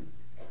brethren,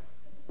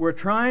 were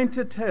trying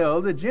to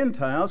tell the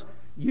Gentiles,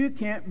 you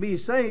can't be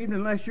saved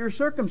unless you're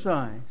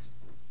circumcised.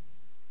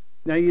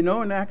 Now, you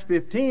know, in Acts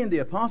 15, the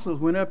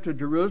apostles went up to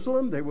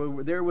Jerusalem. They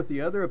were there with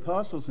the other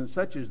apostles and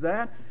such as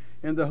that.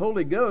 And the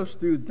Holy Ghost,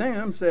 through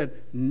them, said,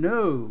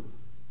 no,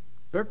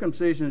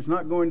 circumcision is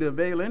not going to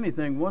avail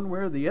anything one way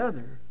or the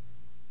other.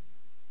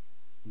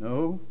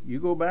 No, you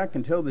go back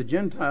and tell the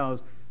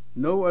Gentiles,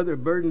 no other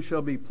burden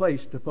shall be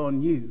placed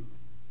upon you.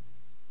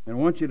 And I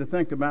want you to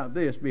think about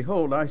this.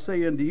 Behold, I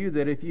say unto you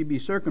that if ye be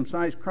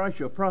circumcised, Christ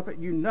shall profit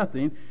you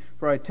nothing.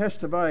 For I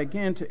testify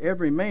again to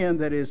every man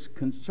that is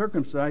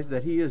circumcised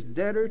that he is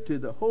debtor to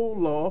the whole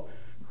law.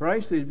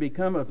 Christ is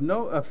become of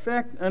no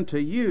effect unto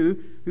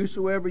you,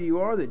 whosoever you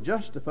are that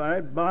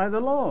justified by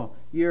the law.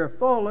 Ye are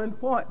fallen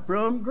what?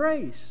 From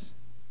grace.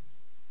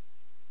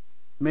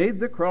 made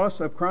the cross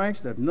of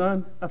Christ of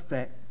none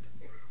effect,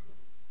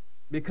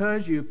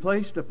 because you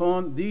placed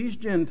upon these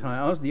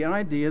Gentiles the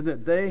idea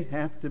that they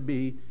have to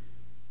be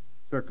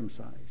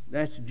circumcised.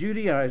 That's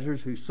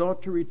Judaizers who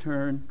sought to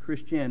return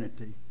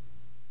Christianity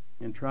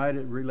and try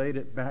to relate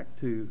it back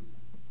to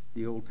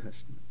the Old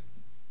Testament.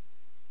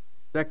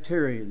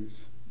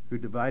 Sectarians who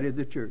divided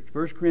the church.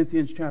 1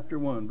 Corinthians chapter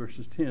 1,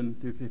 verses 10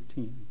 through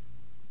 15.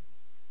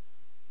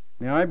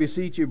 Now I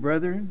beseech you,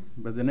 brethren,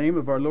 by the name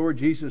of our Lord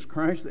Jesus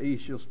Christ, that ye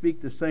shall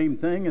speak the same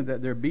thing, and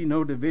that there be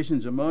no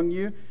divisions among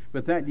you,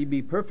 but that ye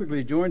be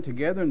perfectly joined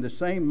together in the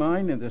same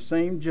mind and the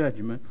same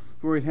judgment.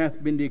 For it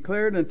hath been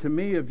declared unto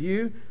me of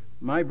you,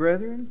 my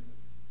brethren,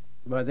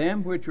 by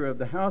them which are of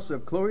the house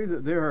of Chloe,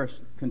 that there are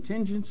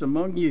contingents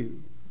among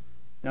you.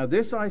 Now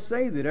this I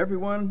say, that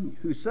everyone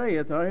who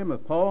saith, I am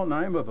of Paul, and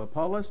I am of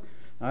Apollos,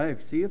 I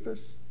have Cephas,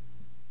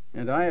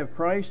 and I have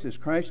Christ, is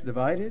Christ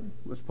divided?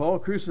 Was Paul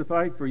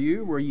crucified for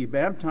you? Were ye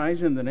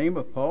baptized in the name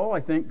of Paul? I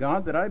thank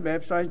God that I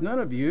baptized none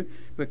of you,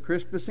 but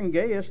Crispus and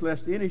Gaius,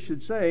 lest any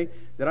should say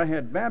that I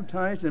had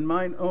baptized in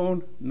mine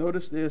own,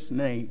 notice this,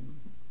 name.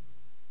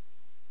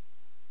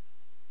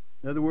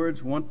 In other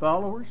words, want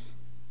followers?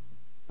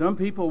 Some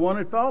people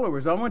wanted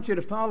followers. I want you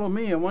to follow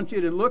me. I want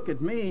you to look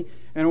at me,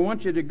 and I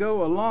want you to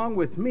go along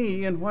with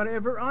me in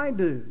whatever I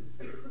do.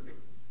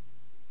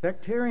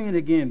 Sectarian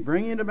again,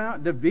 bringing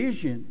about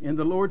division in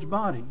the Lord's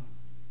body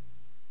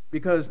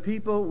because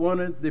people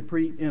wanted the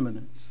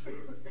preeminence.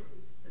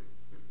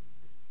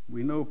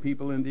 We know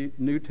people in the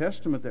New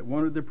Testament that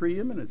wanted the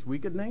preeminence. We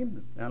could name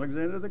them.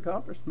 Alexander the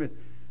Coppersmith,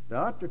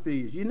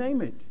 Diotrephes, you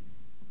name it.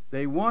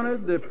 They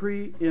wanted the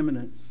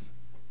preeminence.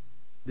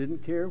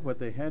 Didn't care what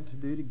they had to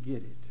do to get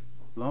it,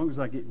 as long as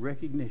I get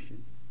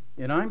recognition.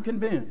 And I'm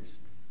convinced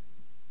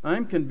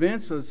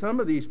that some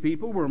of these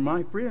people were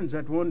my friends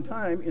at one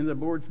time in the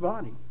Lord's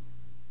body.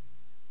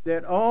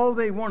 That all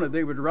they wanted,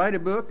 they would write a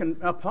book and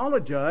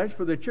apologize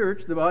for the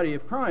church, the body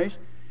of Christ,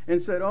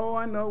 and said, oh,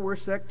 I know we're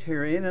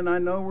sectarian, and I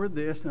know we're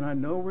this, and I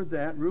know we're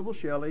that. Rubel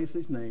Shelley is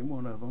his name,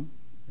 one of them.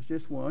 It's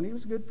just one. He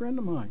was a good friend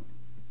of mine.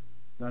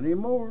 Not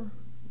anymore.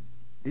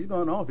 He's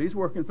gone off. He's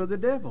working for the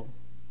devil.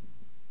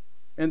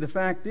 And the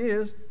fact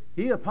is,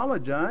 he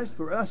apologized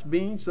for us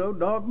being so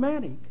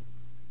dogmatic.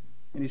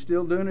 And he's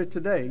still doing it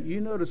today.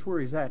 You notice where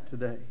he's at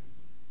today.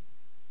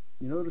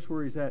 You notice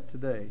where he's at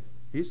today.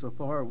 He's so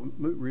far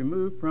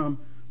removed from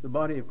the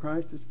body of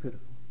Christ, it's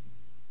pitiful.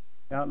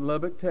 Out in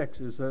Lubbock,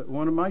 Texas,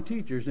 one of my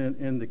teachers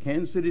in the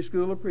Kansas City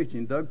School of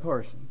Preaching, Doug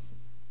Parsons,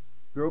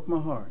 broke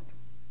my heart.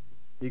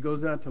 He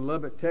goes out to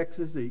Lubbock,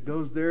 Texas. He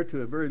goes there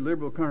to a very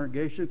liberal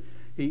congregation.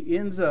 He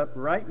ends up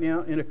right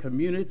now in a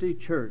community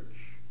church.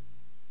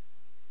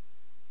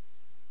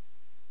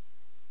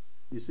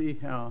 You see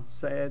how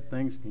sad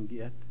things can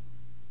get?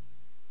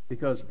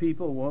 Because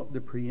people want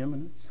the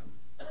preeminence.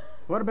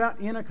 What about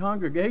in a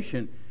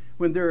congregation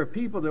when there are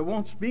people that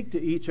won't speak to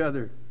each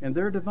other and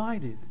they're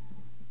divided?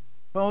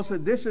 Paul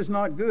said, this is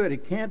not good.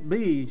 It can't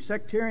be.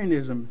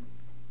 Sectarianism,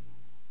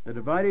 a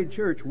divided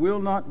church, will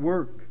not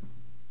work.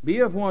 Be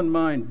of one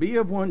mind. Be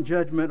of one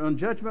judgment. On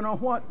judgment on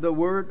what? The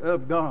Word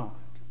of God.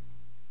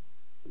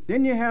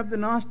 Then you have the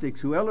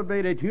Gnostics who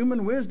elevated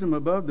human wisdom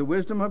above the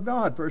wisdom of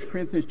God. 1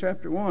 Corinthians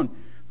chapter 1,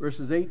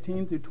 verses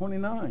 18 through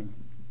 29.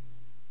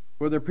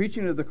 For the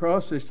preaching of the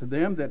cross is to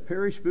them that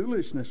perish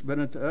foolishness, but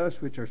unto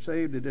us which are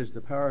saved it is the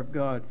power of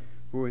God.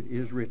 For it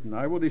is written,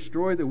 I will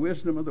destroy the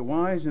wisdom of the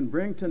wise and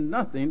bring to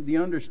nothing the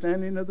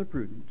understanding of the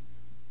prudent.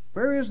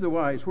 Where is the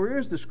wise? Where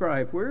is the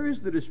scribe? Where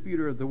is the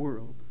disputer of the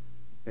world?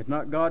 Hath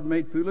not God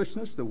made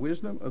foolishness the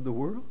wisdom of the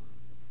world?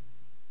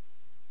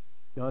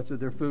 God said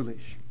they're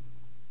foolish.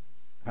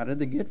 How did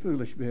they get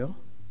foolish, Bill?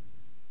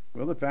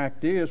 Well, the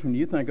fact is, when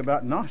you think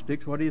about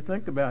Gnostics, what do you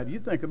think about? You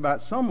think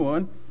about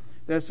someone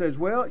that says,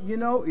 well, you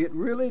know, it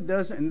really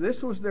doesn't, and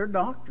this was their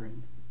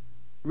doctrine,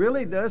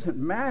 really doesn't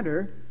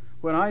matter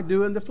what I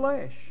do in the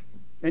flesh.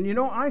 And you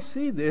know, I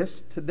see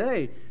this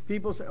today.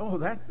 People say, oh,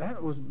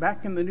 that was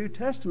back in the New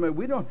Testament.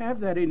 We don't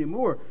have that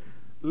anymore.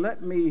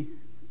 Let me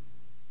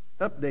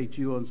update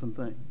you on some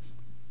things.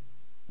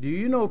 Do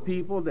you know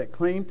people that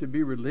claim to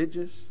be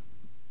religious,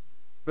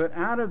 but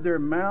out of their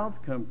mouth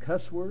come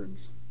cuss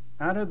words?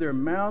 Out of their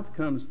mouth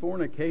comes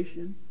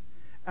fornication.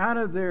 Out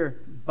of their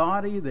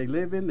body they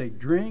live in, they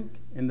drink,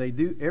 and they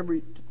do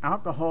every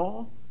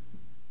alcohol,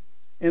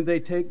 and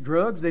they take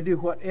drugs, they do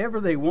whatever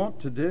they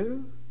want to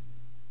do.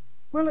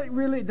 Well, it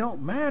really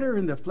don't matter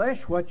in the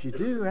flesh what you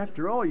do.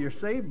 After all, you're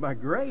saved by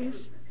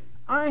grace.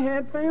 I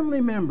had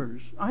family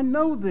members, I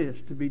know this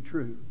to be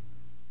true,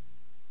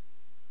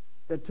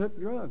 that took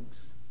drugs,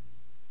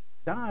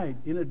 died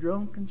in a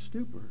drunken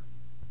stupor.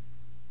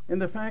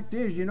 And the fact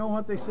is, you know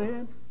what they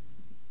said?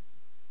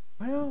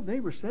 Well, they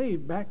were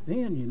saved back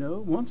then, you know.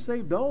 Once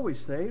saved, always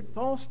saved.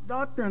 False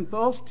doctrine,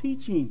 false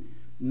teaching,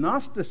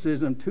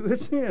 Gnosticism to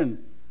its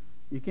end.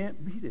 You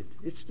can't beat it.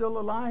 It's still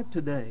alive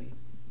today.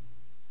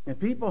 And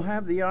people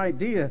have the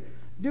idea,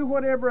 do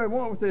whatever I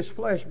want with this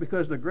flesh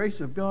because the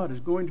grace of God is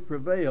going to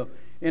prevail.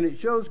 And it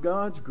shows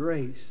God's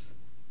grace.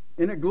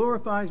 And it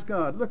glorifies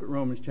God. Look at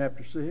Romans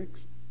chapter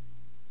 6.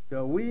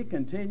 Shall we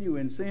continue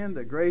in sin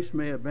that grace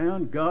may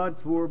abound? God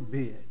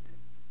forbid.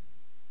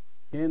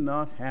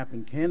 Cannot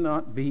happen,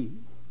 cannot be.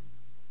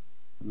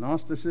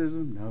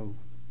 Gnosticism, no,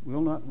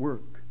 will not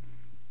work.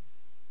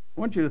 I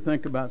want you to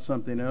think about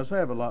something else. I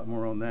have a lot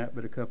more on that,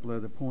 but a couple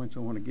other points I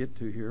want to get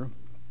to here.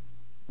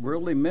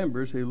 Worldly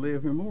members who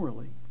live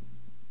immorally.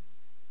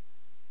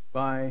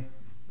 By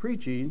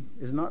preaching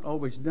is not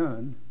always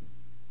done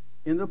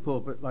in the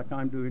pulpit like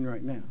I'm doing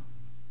right now.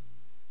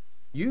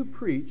 You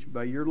preach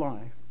by your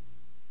life.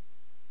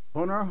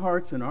 Upon our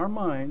hearts and our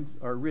minds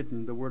are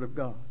written the Word of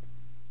God.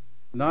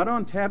 Not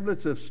on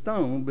tablets of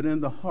stone, but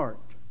in the heart.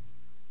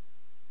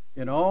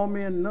 And all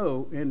men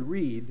know and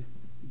read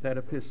that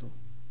epistle.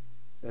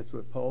 That's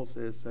what Paul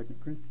says, 2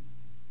 Corinthians.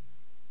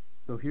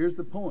 So here's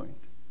the point.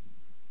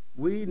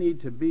 We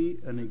need to be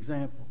an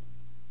example.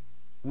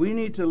 We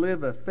need to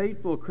live a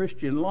faithful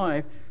Christian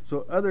life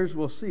so others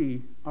will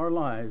see our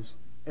lives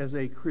as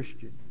a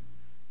Christian.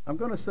 I'm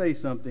going to say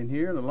something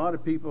here, and a lot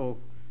of people,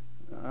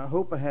 I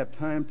hope I have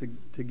time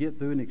to get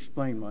through and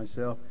explain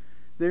myself.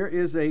 There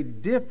is a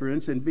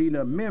difference in being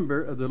a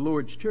member of the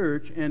Lord's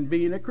church and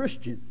being a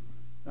Christian.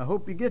 I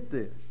hope you get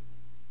this.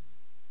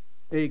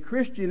 A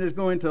Christian is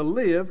going to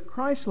live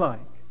Christ-like.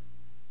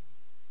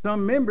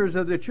 Some members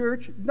of the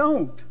church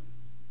don't.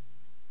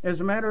 As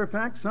a matter of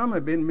fact, some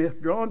have been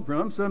withdrawn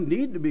from, some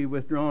need to be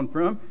withdrawn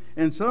from,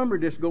 and some are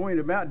just going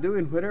about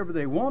doing whatever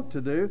they want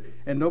to do,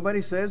 and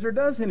nobody says or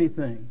does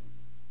anything.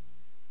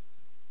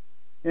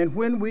 And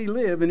when we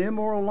live an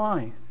immoral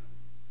life,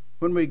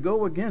 when we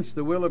go against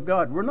the will of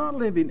God, we're not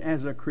living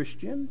as a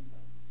Christian.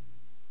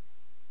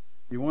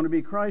 If you want to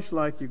be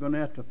Christ-like, you're going to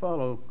have to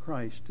follow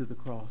Christ to the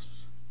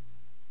cross.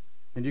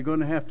 And you're going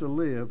to have to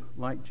live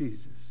like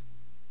Jesus.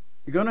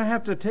 You're going to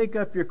have to take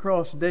up your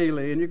cross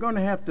daily, and you're going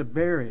to have to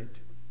bear it.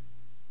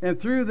 And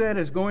through that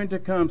is going to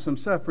come some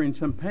suffering,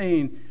 some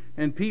pain,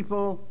 and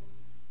people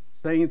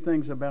saying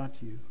things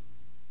about you.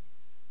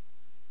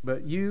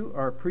 But you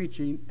are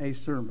preaching a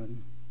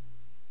sermon,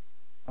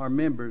 are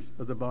members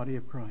of the body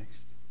of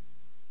Christ.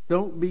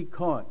 Don't be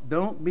caught.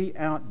 Don't be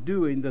out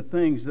doing the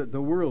things that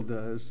the world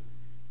does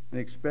and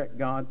expect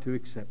God to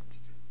accept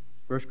it.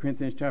 1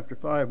 Corinthians chapter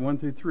 5, 1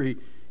 through 3.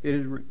 It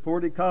is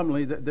reported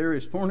commonly that there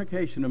is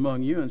fornication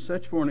among you, and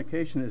such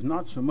fornication is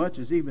not so much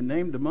as even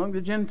named among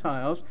the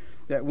Gentiles,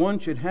 that one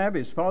should have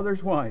his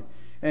father's wife.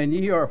 And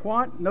ye are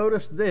what?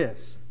 Notice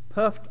this.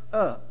 Puffed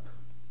up.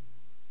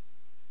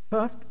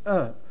 Puffed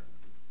up.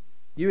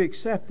 You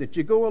accept it.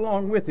 You go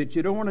along with it.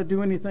 You don't want to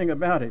do anything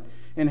about it.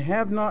 And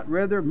have not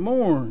rather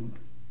mourned.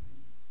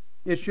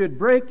 It should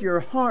break your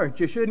heart.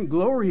 You shouldn't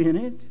glory in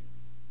it.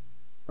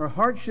 Our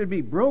hearts should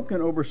be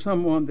broken over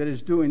someone that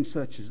is doing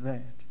such as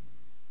that.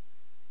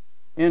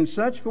 And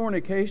such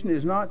fornication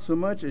is not so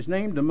much as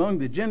named among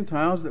the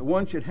Gentiles, that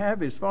one should have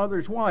his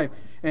father's wife.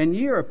 And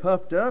ye are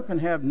puffed up, and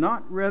have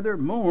not rather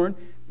mourned,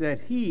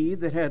 that he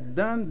that hath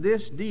done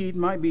this deed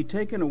might be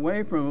taken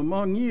away from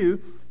among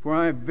you. For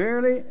I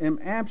verily am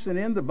absent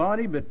in the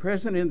body, but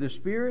present in the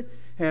spirit,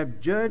 have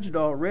judged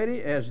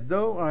already, as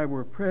though I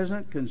were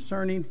present,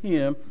 concerning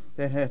him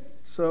that hath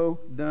so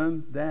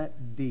done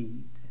that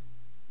deed.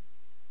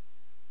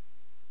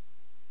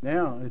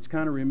 Now, it's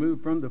kind of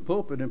removed from the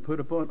pulpit and put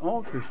upon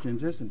all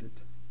Christians, isn't it?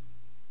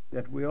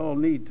 That we all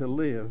need to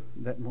live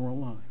that moral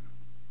life.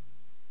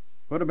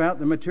 What about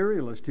the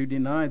materialists who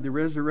denied the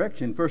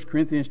resurrection? 1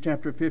 Corinthians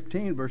chapter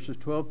 15, verses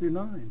 12 through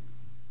 9.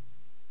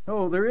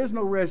 Oh, there is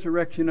no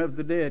resurrection of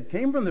the dead.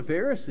 Came from the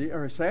Pharisees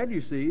or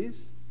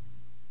Sadducees.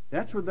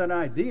 That's where that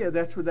idea,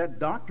 that's where that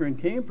doctrine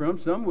came from.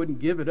 Some wouldn't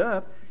give it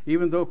up,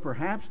 even though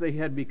perhaps they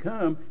had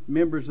become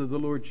members of the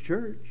Lord's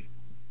church.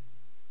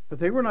 But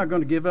they were not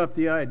going to give up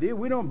the idea.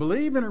 We don't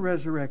believe in a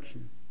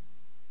resurrection.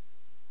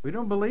 We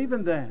don't believe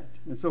in that.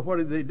 And so what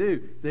did they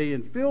do? They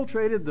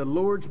infiltrated the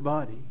Lord's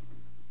body.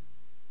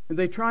 And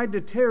they tried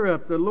to tear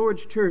up the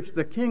Lord's church,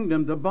 the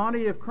kingdom, the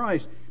body of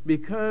Christ,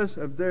 because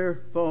of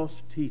their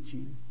false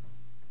teaching.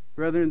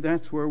 Brethren,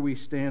 that's where we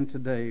stand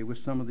today with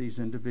some of these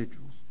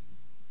individuals.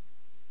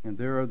 And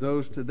there are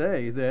those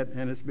today that,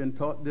 and it's been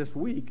taught this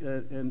week,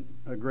 and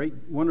a great,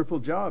 wonderful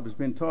job has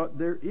been taught,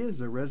 there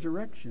is a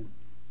resurrection.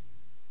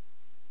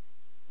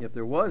 If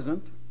there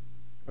wasn't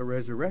a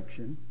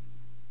resurrection,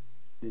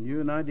 then you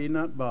and I need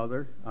not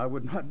bother. I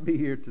would not be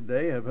here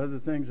today. I have other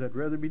things I'd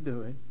rather be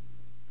doing,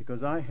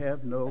 because I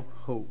have no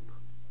hope.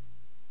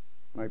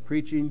 My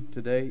preaching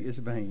today is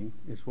vain,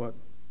 is what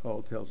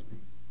Paul tells me.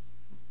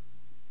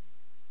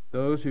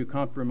 Those who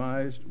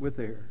compromised with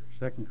error.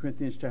 2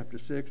 Corinthians chapter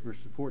 6,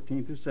 verses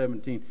 14 through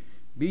 17.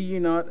 Be ye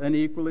not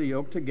unequally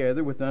yoked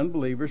together with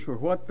unbelievers, for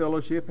what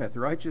fellowship hath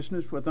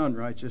righteousness with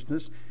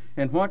unrighteousness?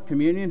 And what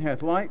communion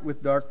hath light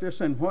with darkness?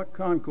 And what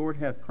concord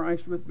hath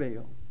Christ with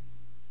Baal?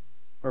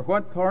 Or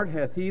what part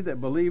hath he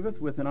that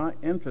believeth with an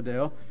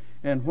infidel?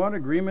 And what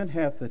agreement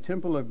hath the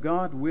temple of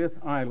God with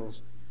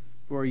idols?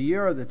 For ye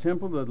are the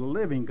temple of the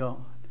living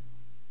God.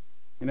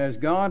 And as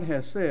God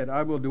has said,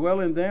 I will dwell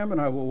in them,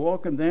 and I will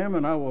walk in them,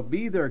 and I will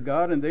be their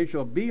God, and they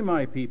shall be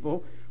my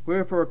people.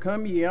 Wherefore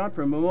come ye out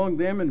from among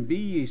them, and be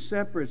ye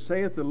separate,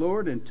 saith the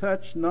Lord, and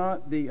touch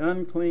not the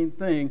unclean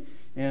thing,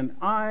 and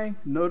I,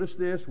 notice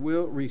this,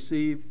 will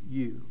receive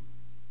you.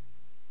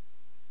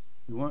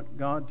 You want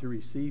God to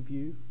receive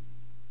you?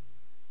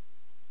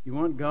 You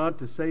want God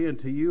to say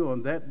unto you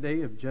on that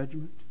day of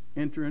judgment,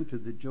 enter into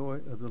the joy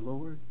of the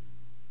Lord?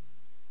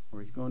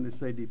 Or he's going to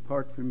say,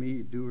 depart from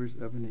me, doers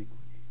of iniquity.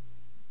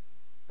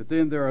 But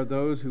then there are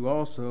those who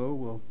also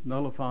will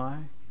nullify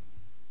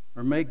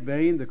or make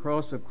vain the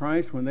cross of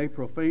Christ when they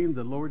profane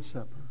the Lord's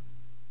Supper.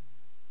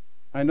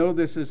 I know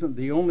this isn't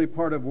the only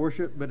part of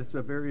worship, but it's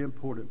a very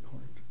important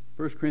part.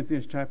 1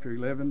 Corinthians chapter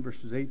 11,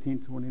 verses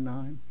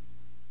 18-29.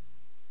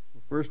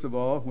 First of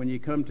all, when you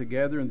come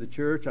together in the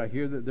church, I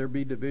hear that there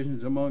be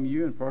divisions among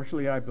you, and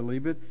partially I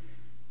believe it.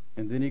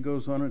 And then he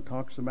goes on and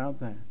talks about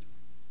that.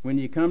 When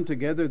you come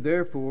together,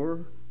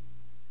 therefore,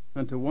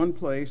 unto one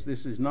place,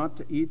 this is not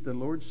to eat the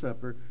Lord's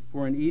Supper,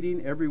 for in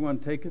eating everyone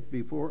taketh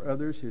before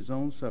others his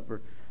own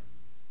supper.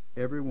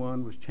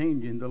 Everyone was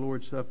changing the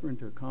Lord's Supper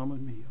into a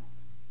common meal.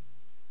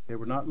 They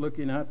were not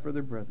looking out for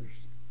their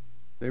brothers.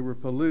 They were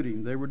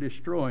polluting. They were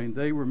destroying.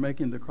 They were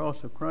making the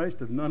cross of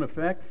Christ of none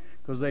effect,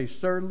 because they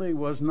certainly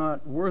was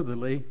not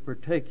worthily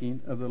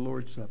partaking of the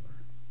Lord's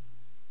Supper.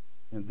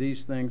 And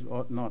these things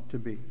ought not to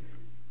be.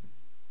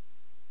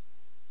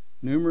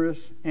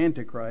 Numerous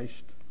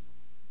antichrists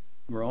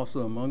were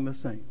also among the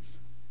saints.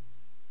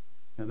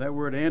 Now that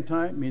word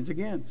anti means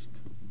against.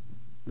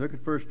 Look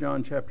at 1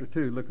 John chapter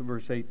 2. Look at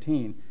verse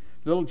 18.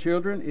 Little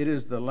children, it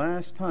is the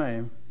last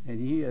time,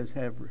 and ye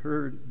have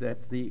heard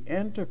that the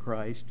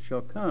Antichrist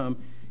shall come.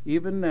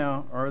 Even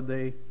now are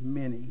they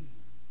many.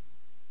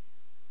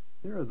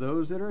 There are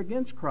those that are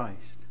against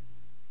Christ.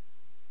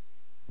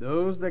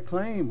 Those that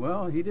claim,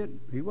 well,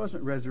 he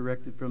wasn't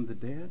resurrected from the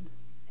dead.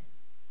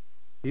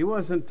 He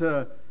wasn't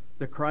the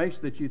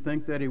Christ that you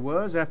think that he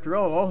was. After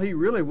all he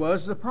really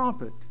was is a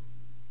prophet.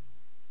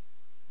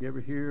 You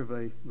ever hear of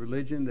a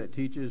religion that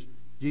teaches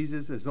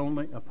Jesus is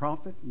only a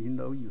prophet? You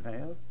know you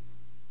have.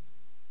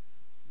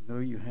 You know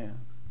you have.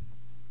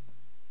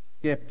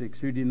 Skeptics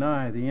who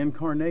deny the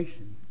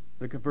incarnation.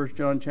 Look at 1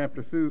 John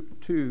chapter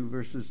 2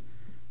 verses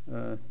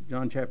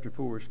John chapter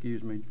 4,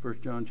 1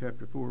 John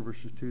chapter 4,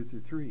 verses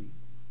 2-3.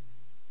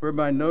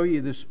 Whereby know ye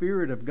the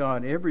Spirit of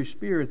God. Every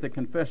spirit that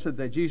confesseth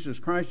that Jesus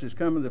Christ is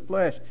come in the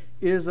flesh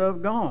is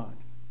of God.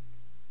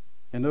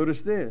 And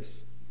notice this.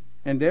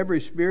 And every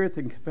spirit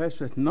that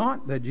confesseth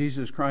not that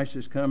Jesus Christ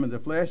is come in the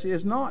flesh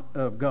is not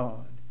of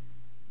God.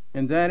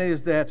 And that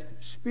is that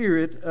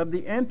spirit of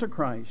the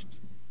Antichrist,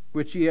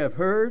 which ye have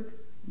heard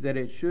that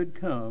it should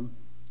come,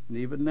 and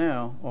even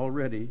now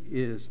already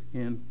is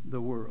in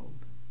the world.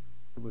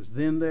 It was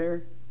then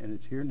there, and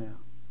it's here now.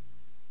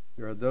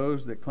 There are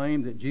those that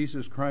claim that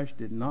Jesus Christ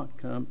did not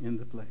come in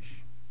the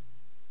flesh.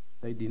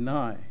 They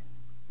deny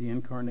the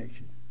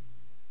incarnation.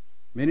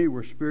 Many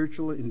were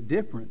spiritually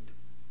indifferent.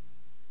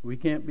 We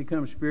can't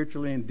become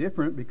spiritually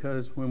indifferent,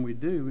 because when we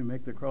do, we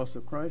make the cross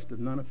of Christ of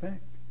none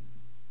effect.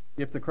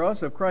 If the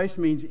cross of Christ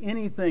means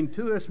anything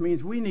to us,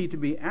 means we need to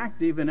be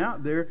active and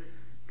out there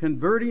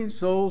converting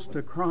souls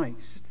to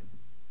Christ,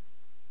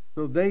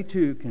 so they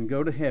too can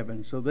go to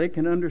heaven, so they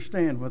can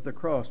understand what the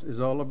cross is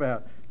all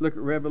about. Look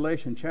at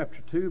Revelation chapter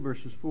 2,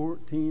 verses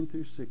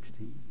 14-16.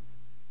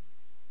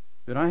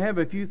 But I have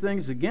a few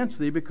things against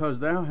thee, because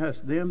thou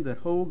hast them that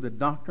hold the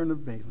doctrine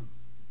of Balaam,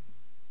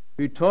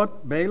 who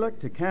taught Balak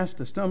to cast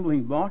a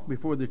stumbling block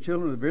before the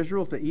children of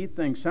Israel, to eat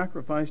things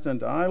sacrificed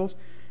unto idols,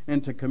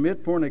 and to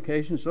commit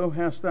fornication. So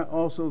hast thou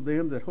also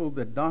them that hold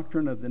the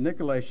doctrine of the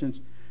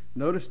Nicolaitans.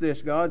 Notice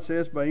this, God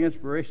says by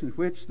inspiration,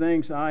 which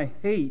things I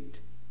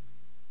hate.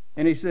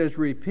 And he says,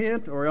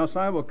 repent, or else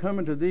I will come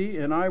unto thee,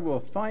 and I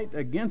will fight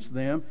against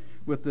them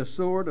with the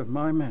sword of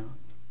my mouth.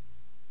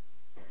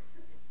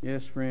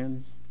 Yes,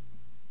 friends,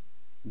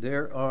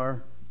 there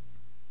are,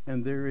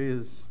 and there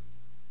is,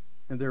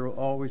 and there will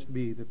always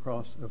be the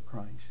cross of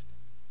Christ.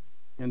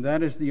 And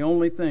that is the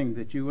only thing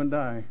that you and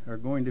I are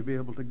going to be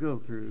able to go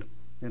through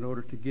in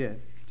order to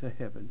get to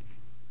heaven.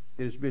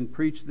 It has been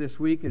preached this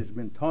week, it has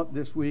been taught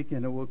this week,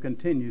 and it will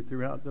continue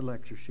throughout the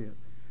lectureship.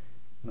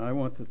 And I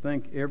want to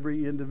thank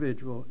every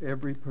individual,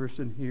 every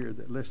person here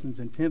that listens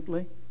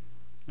intently.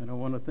 And I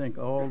want to thank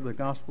all the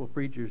gospel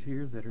preachers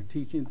here that are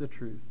teaching the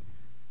truth.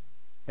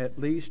 At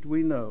least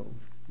we know,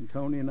 and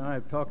Tony and I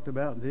have talked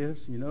about this,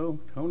 you know,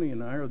 Tony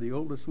and I are the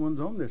oldest ones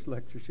on this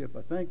lectureship,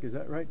 I think. Is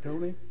that right,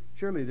 Tony?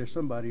 Surely there's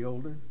somebody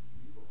older.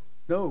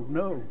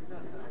 No.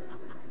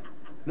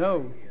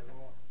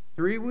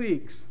 3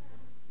 weeks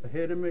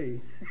ahead of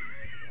me.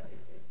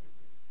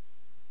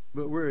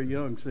 But we're a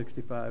young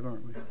 65,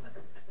 aren't we?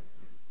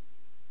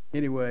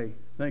 Anyway,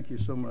 thank you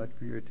so much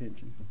for your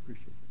attention.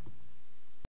 Appreciate it.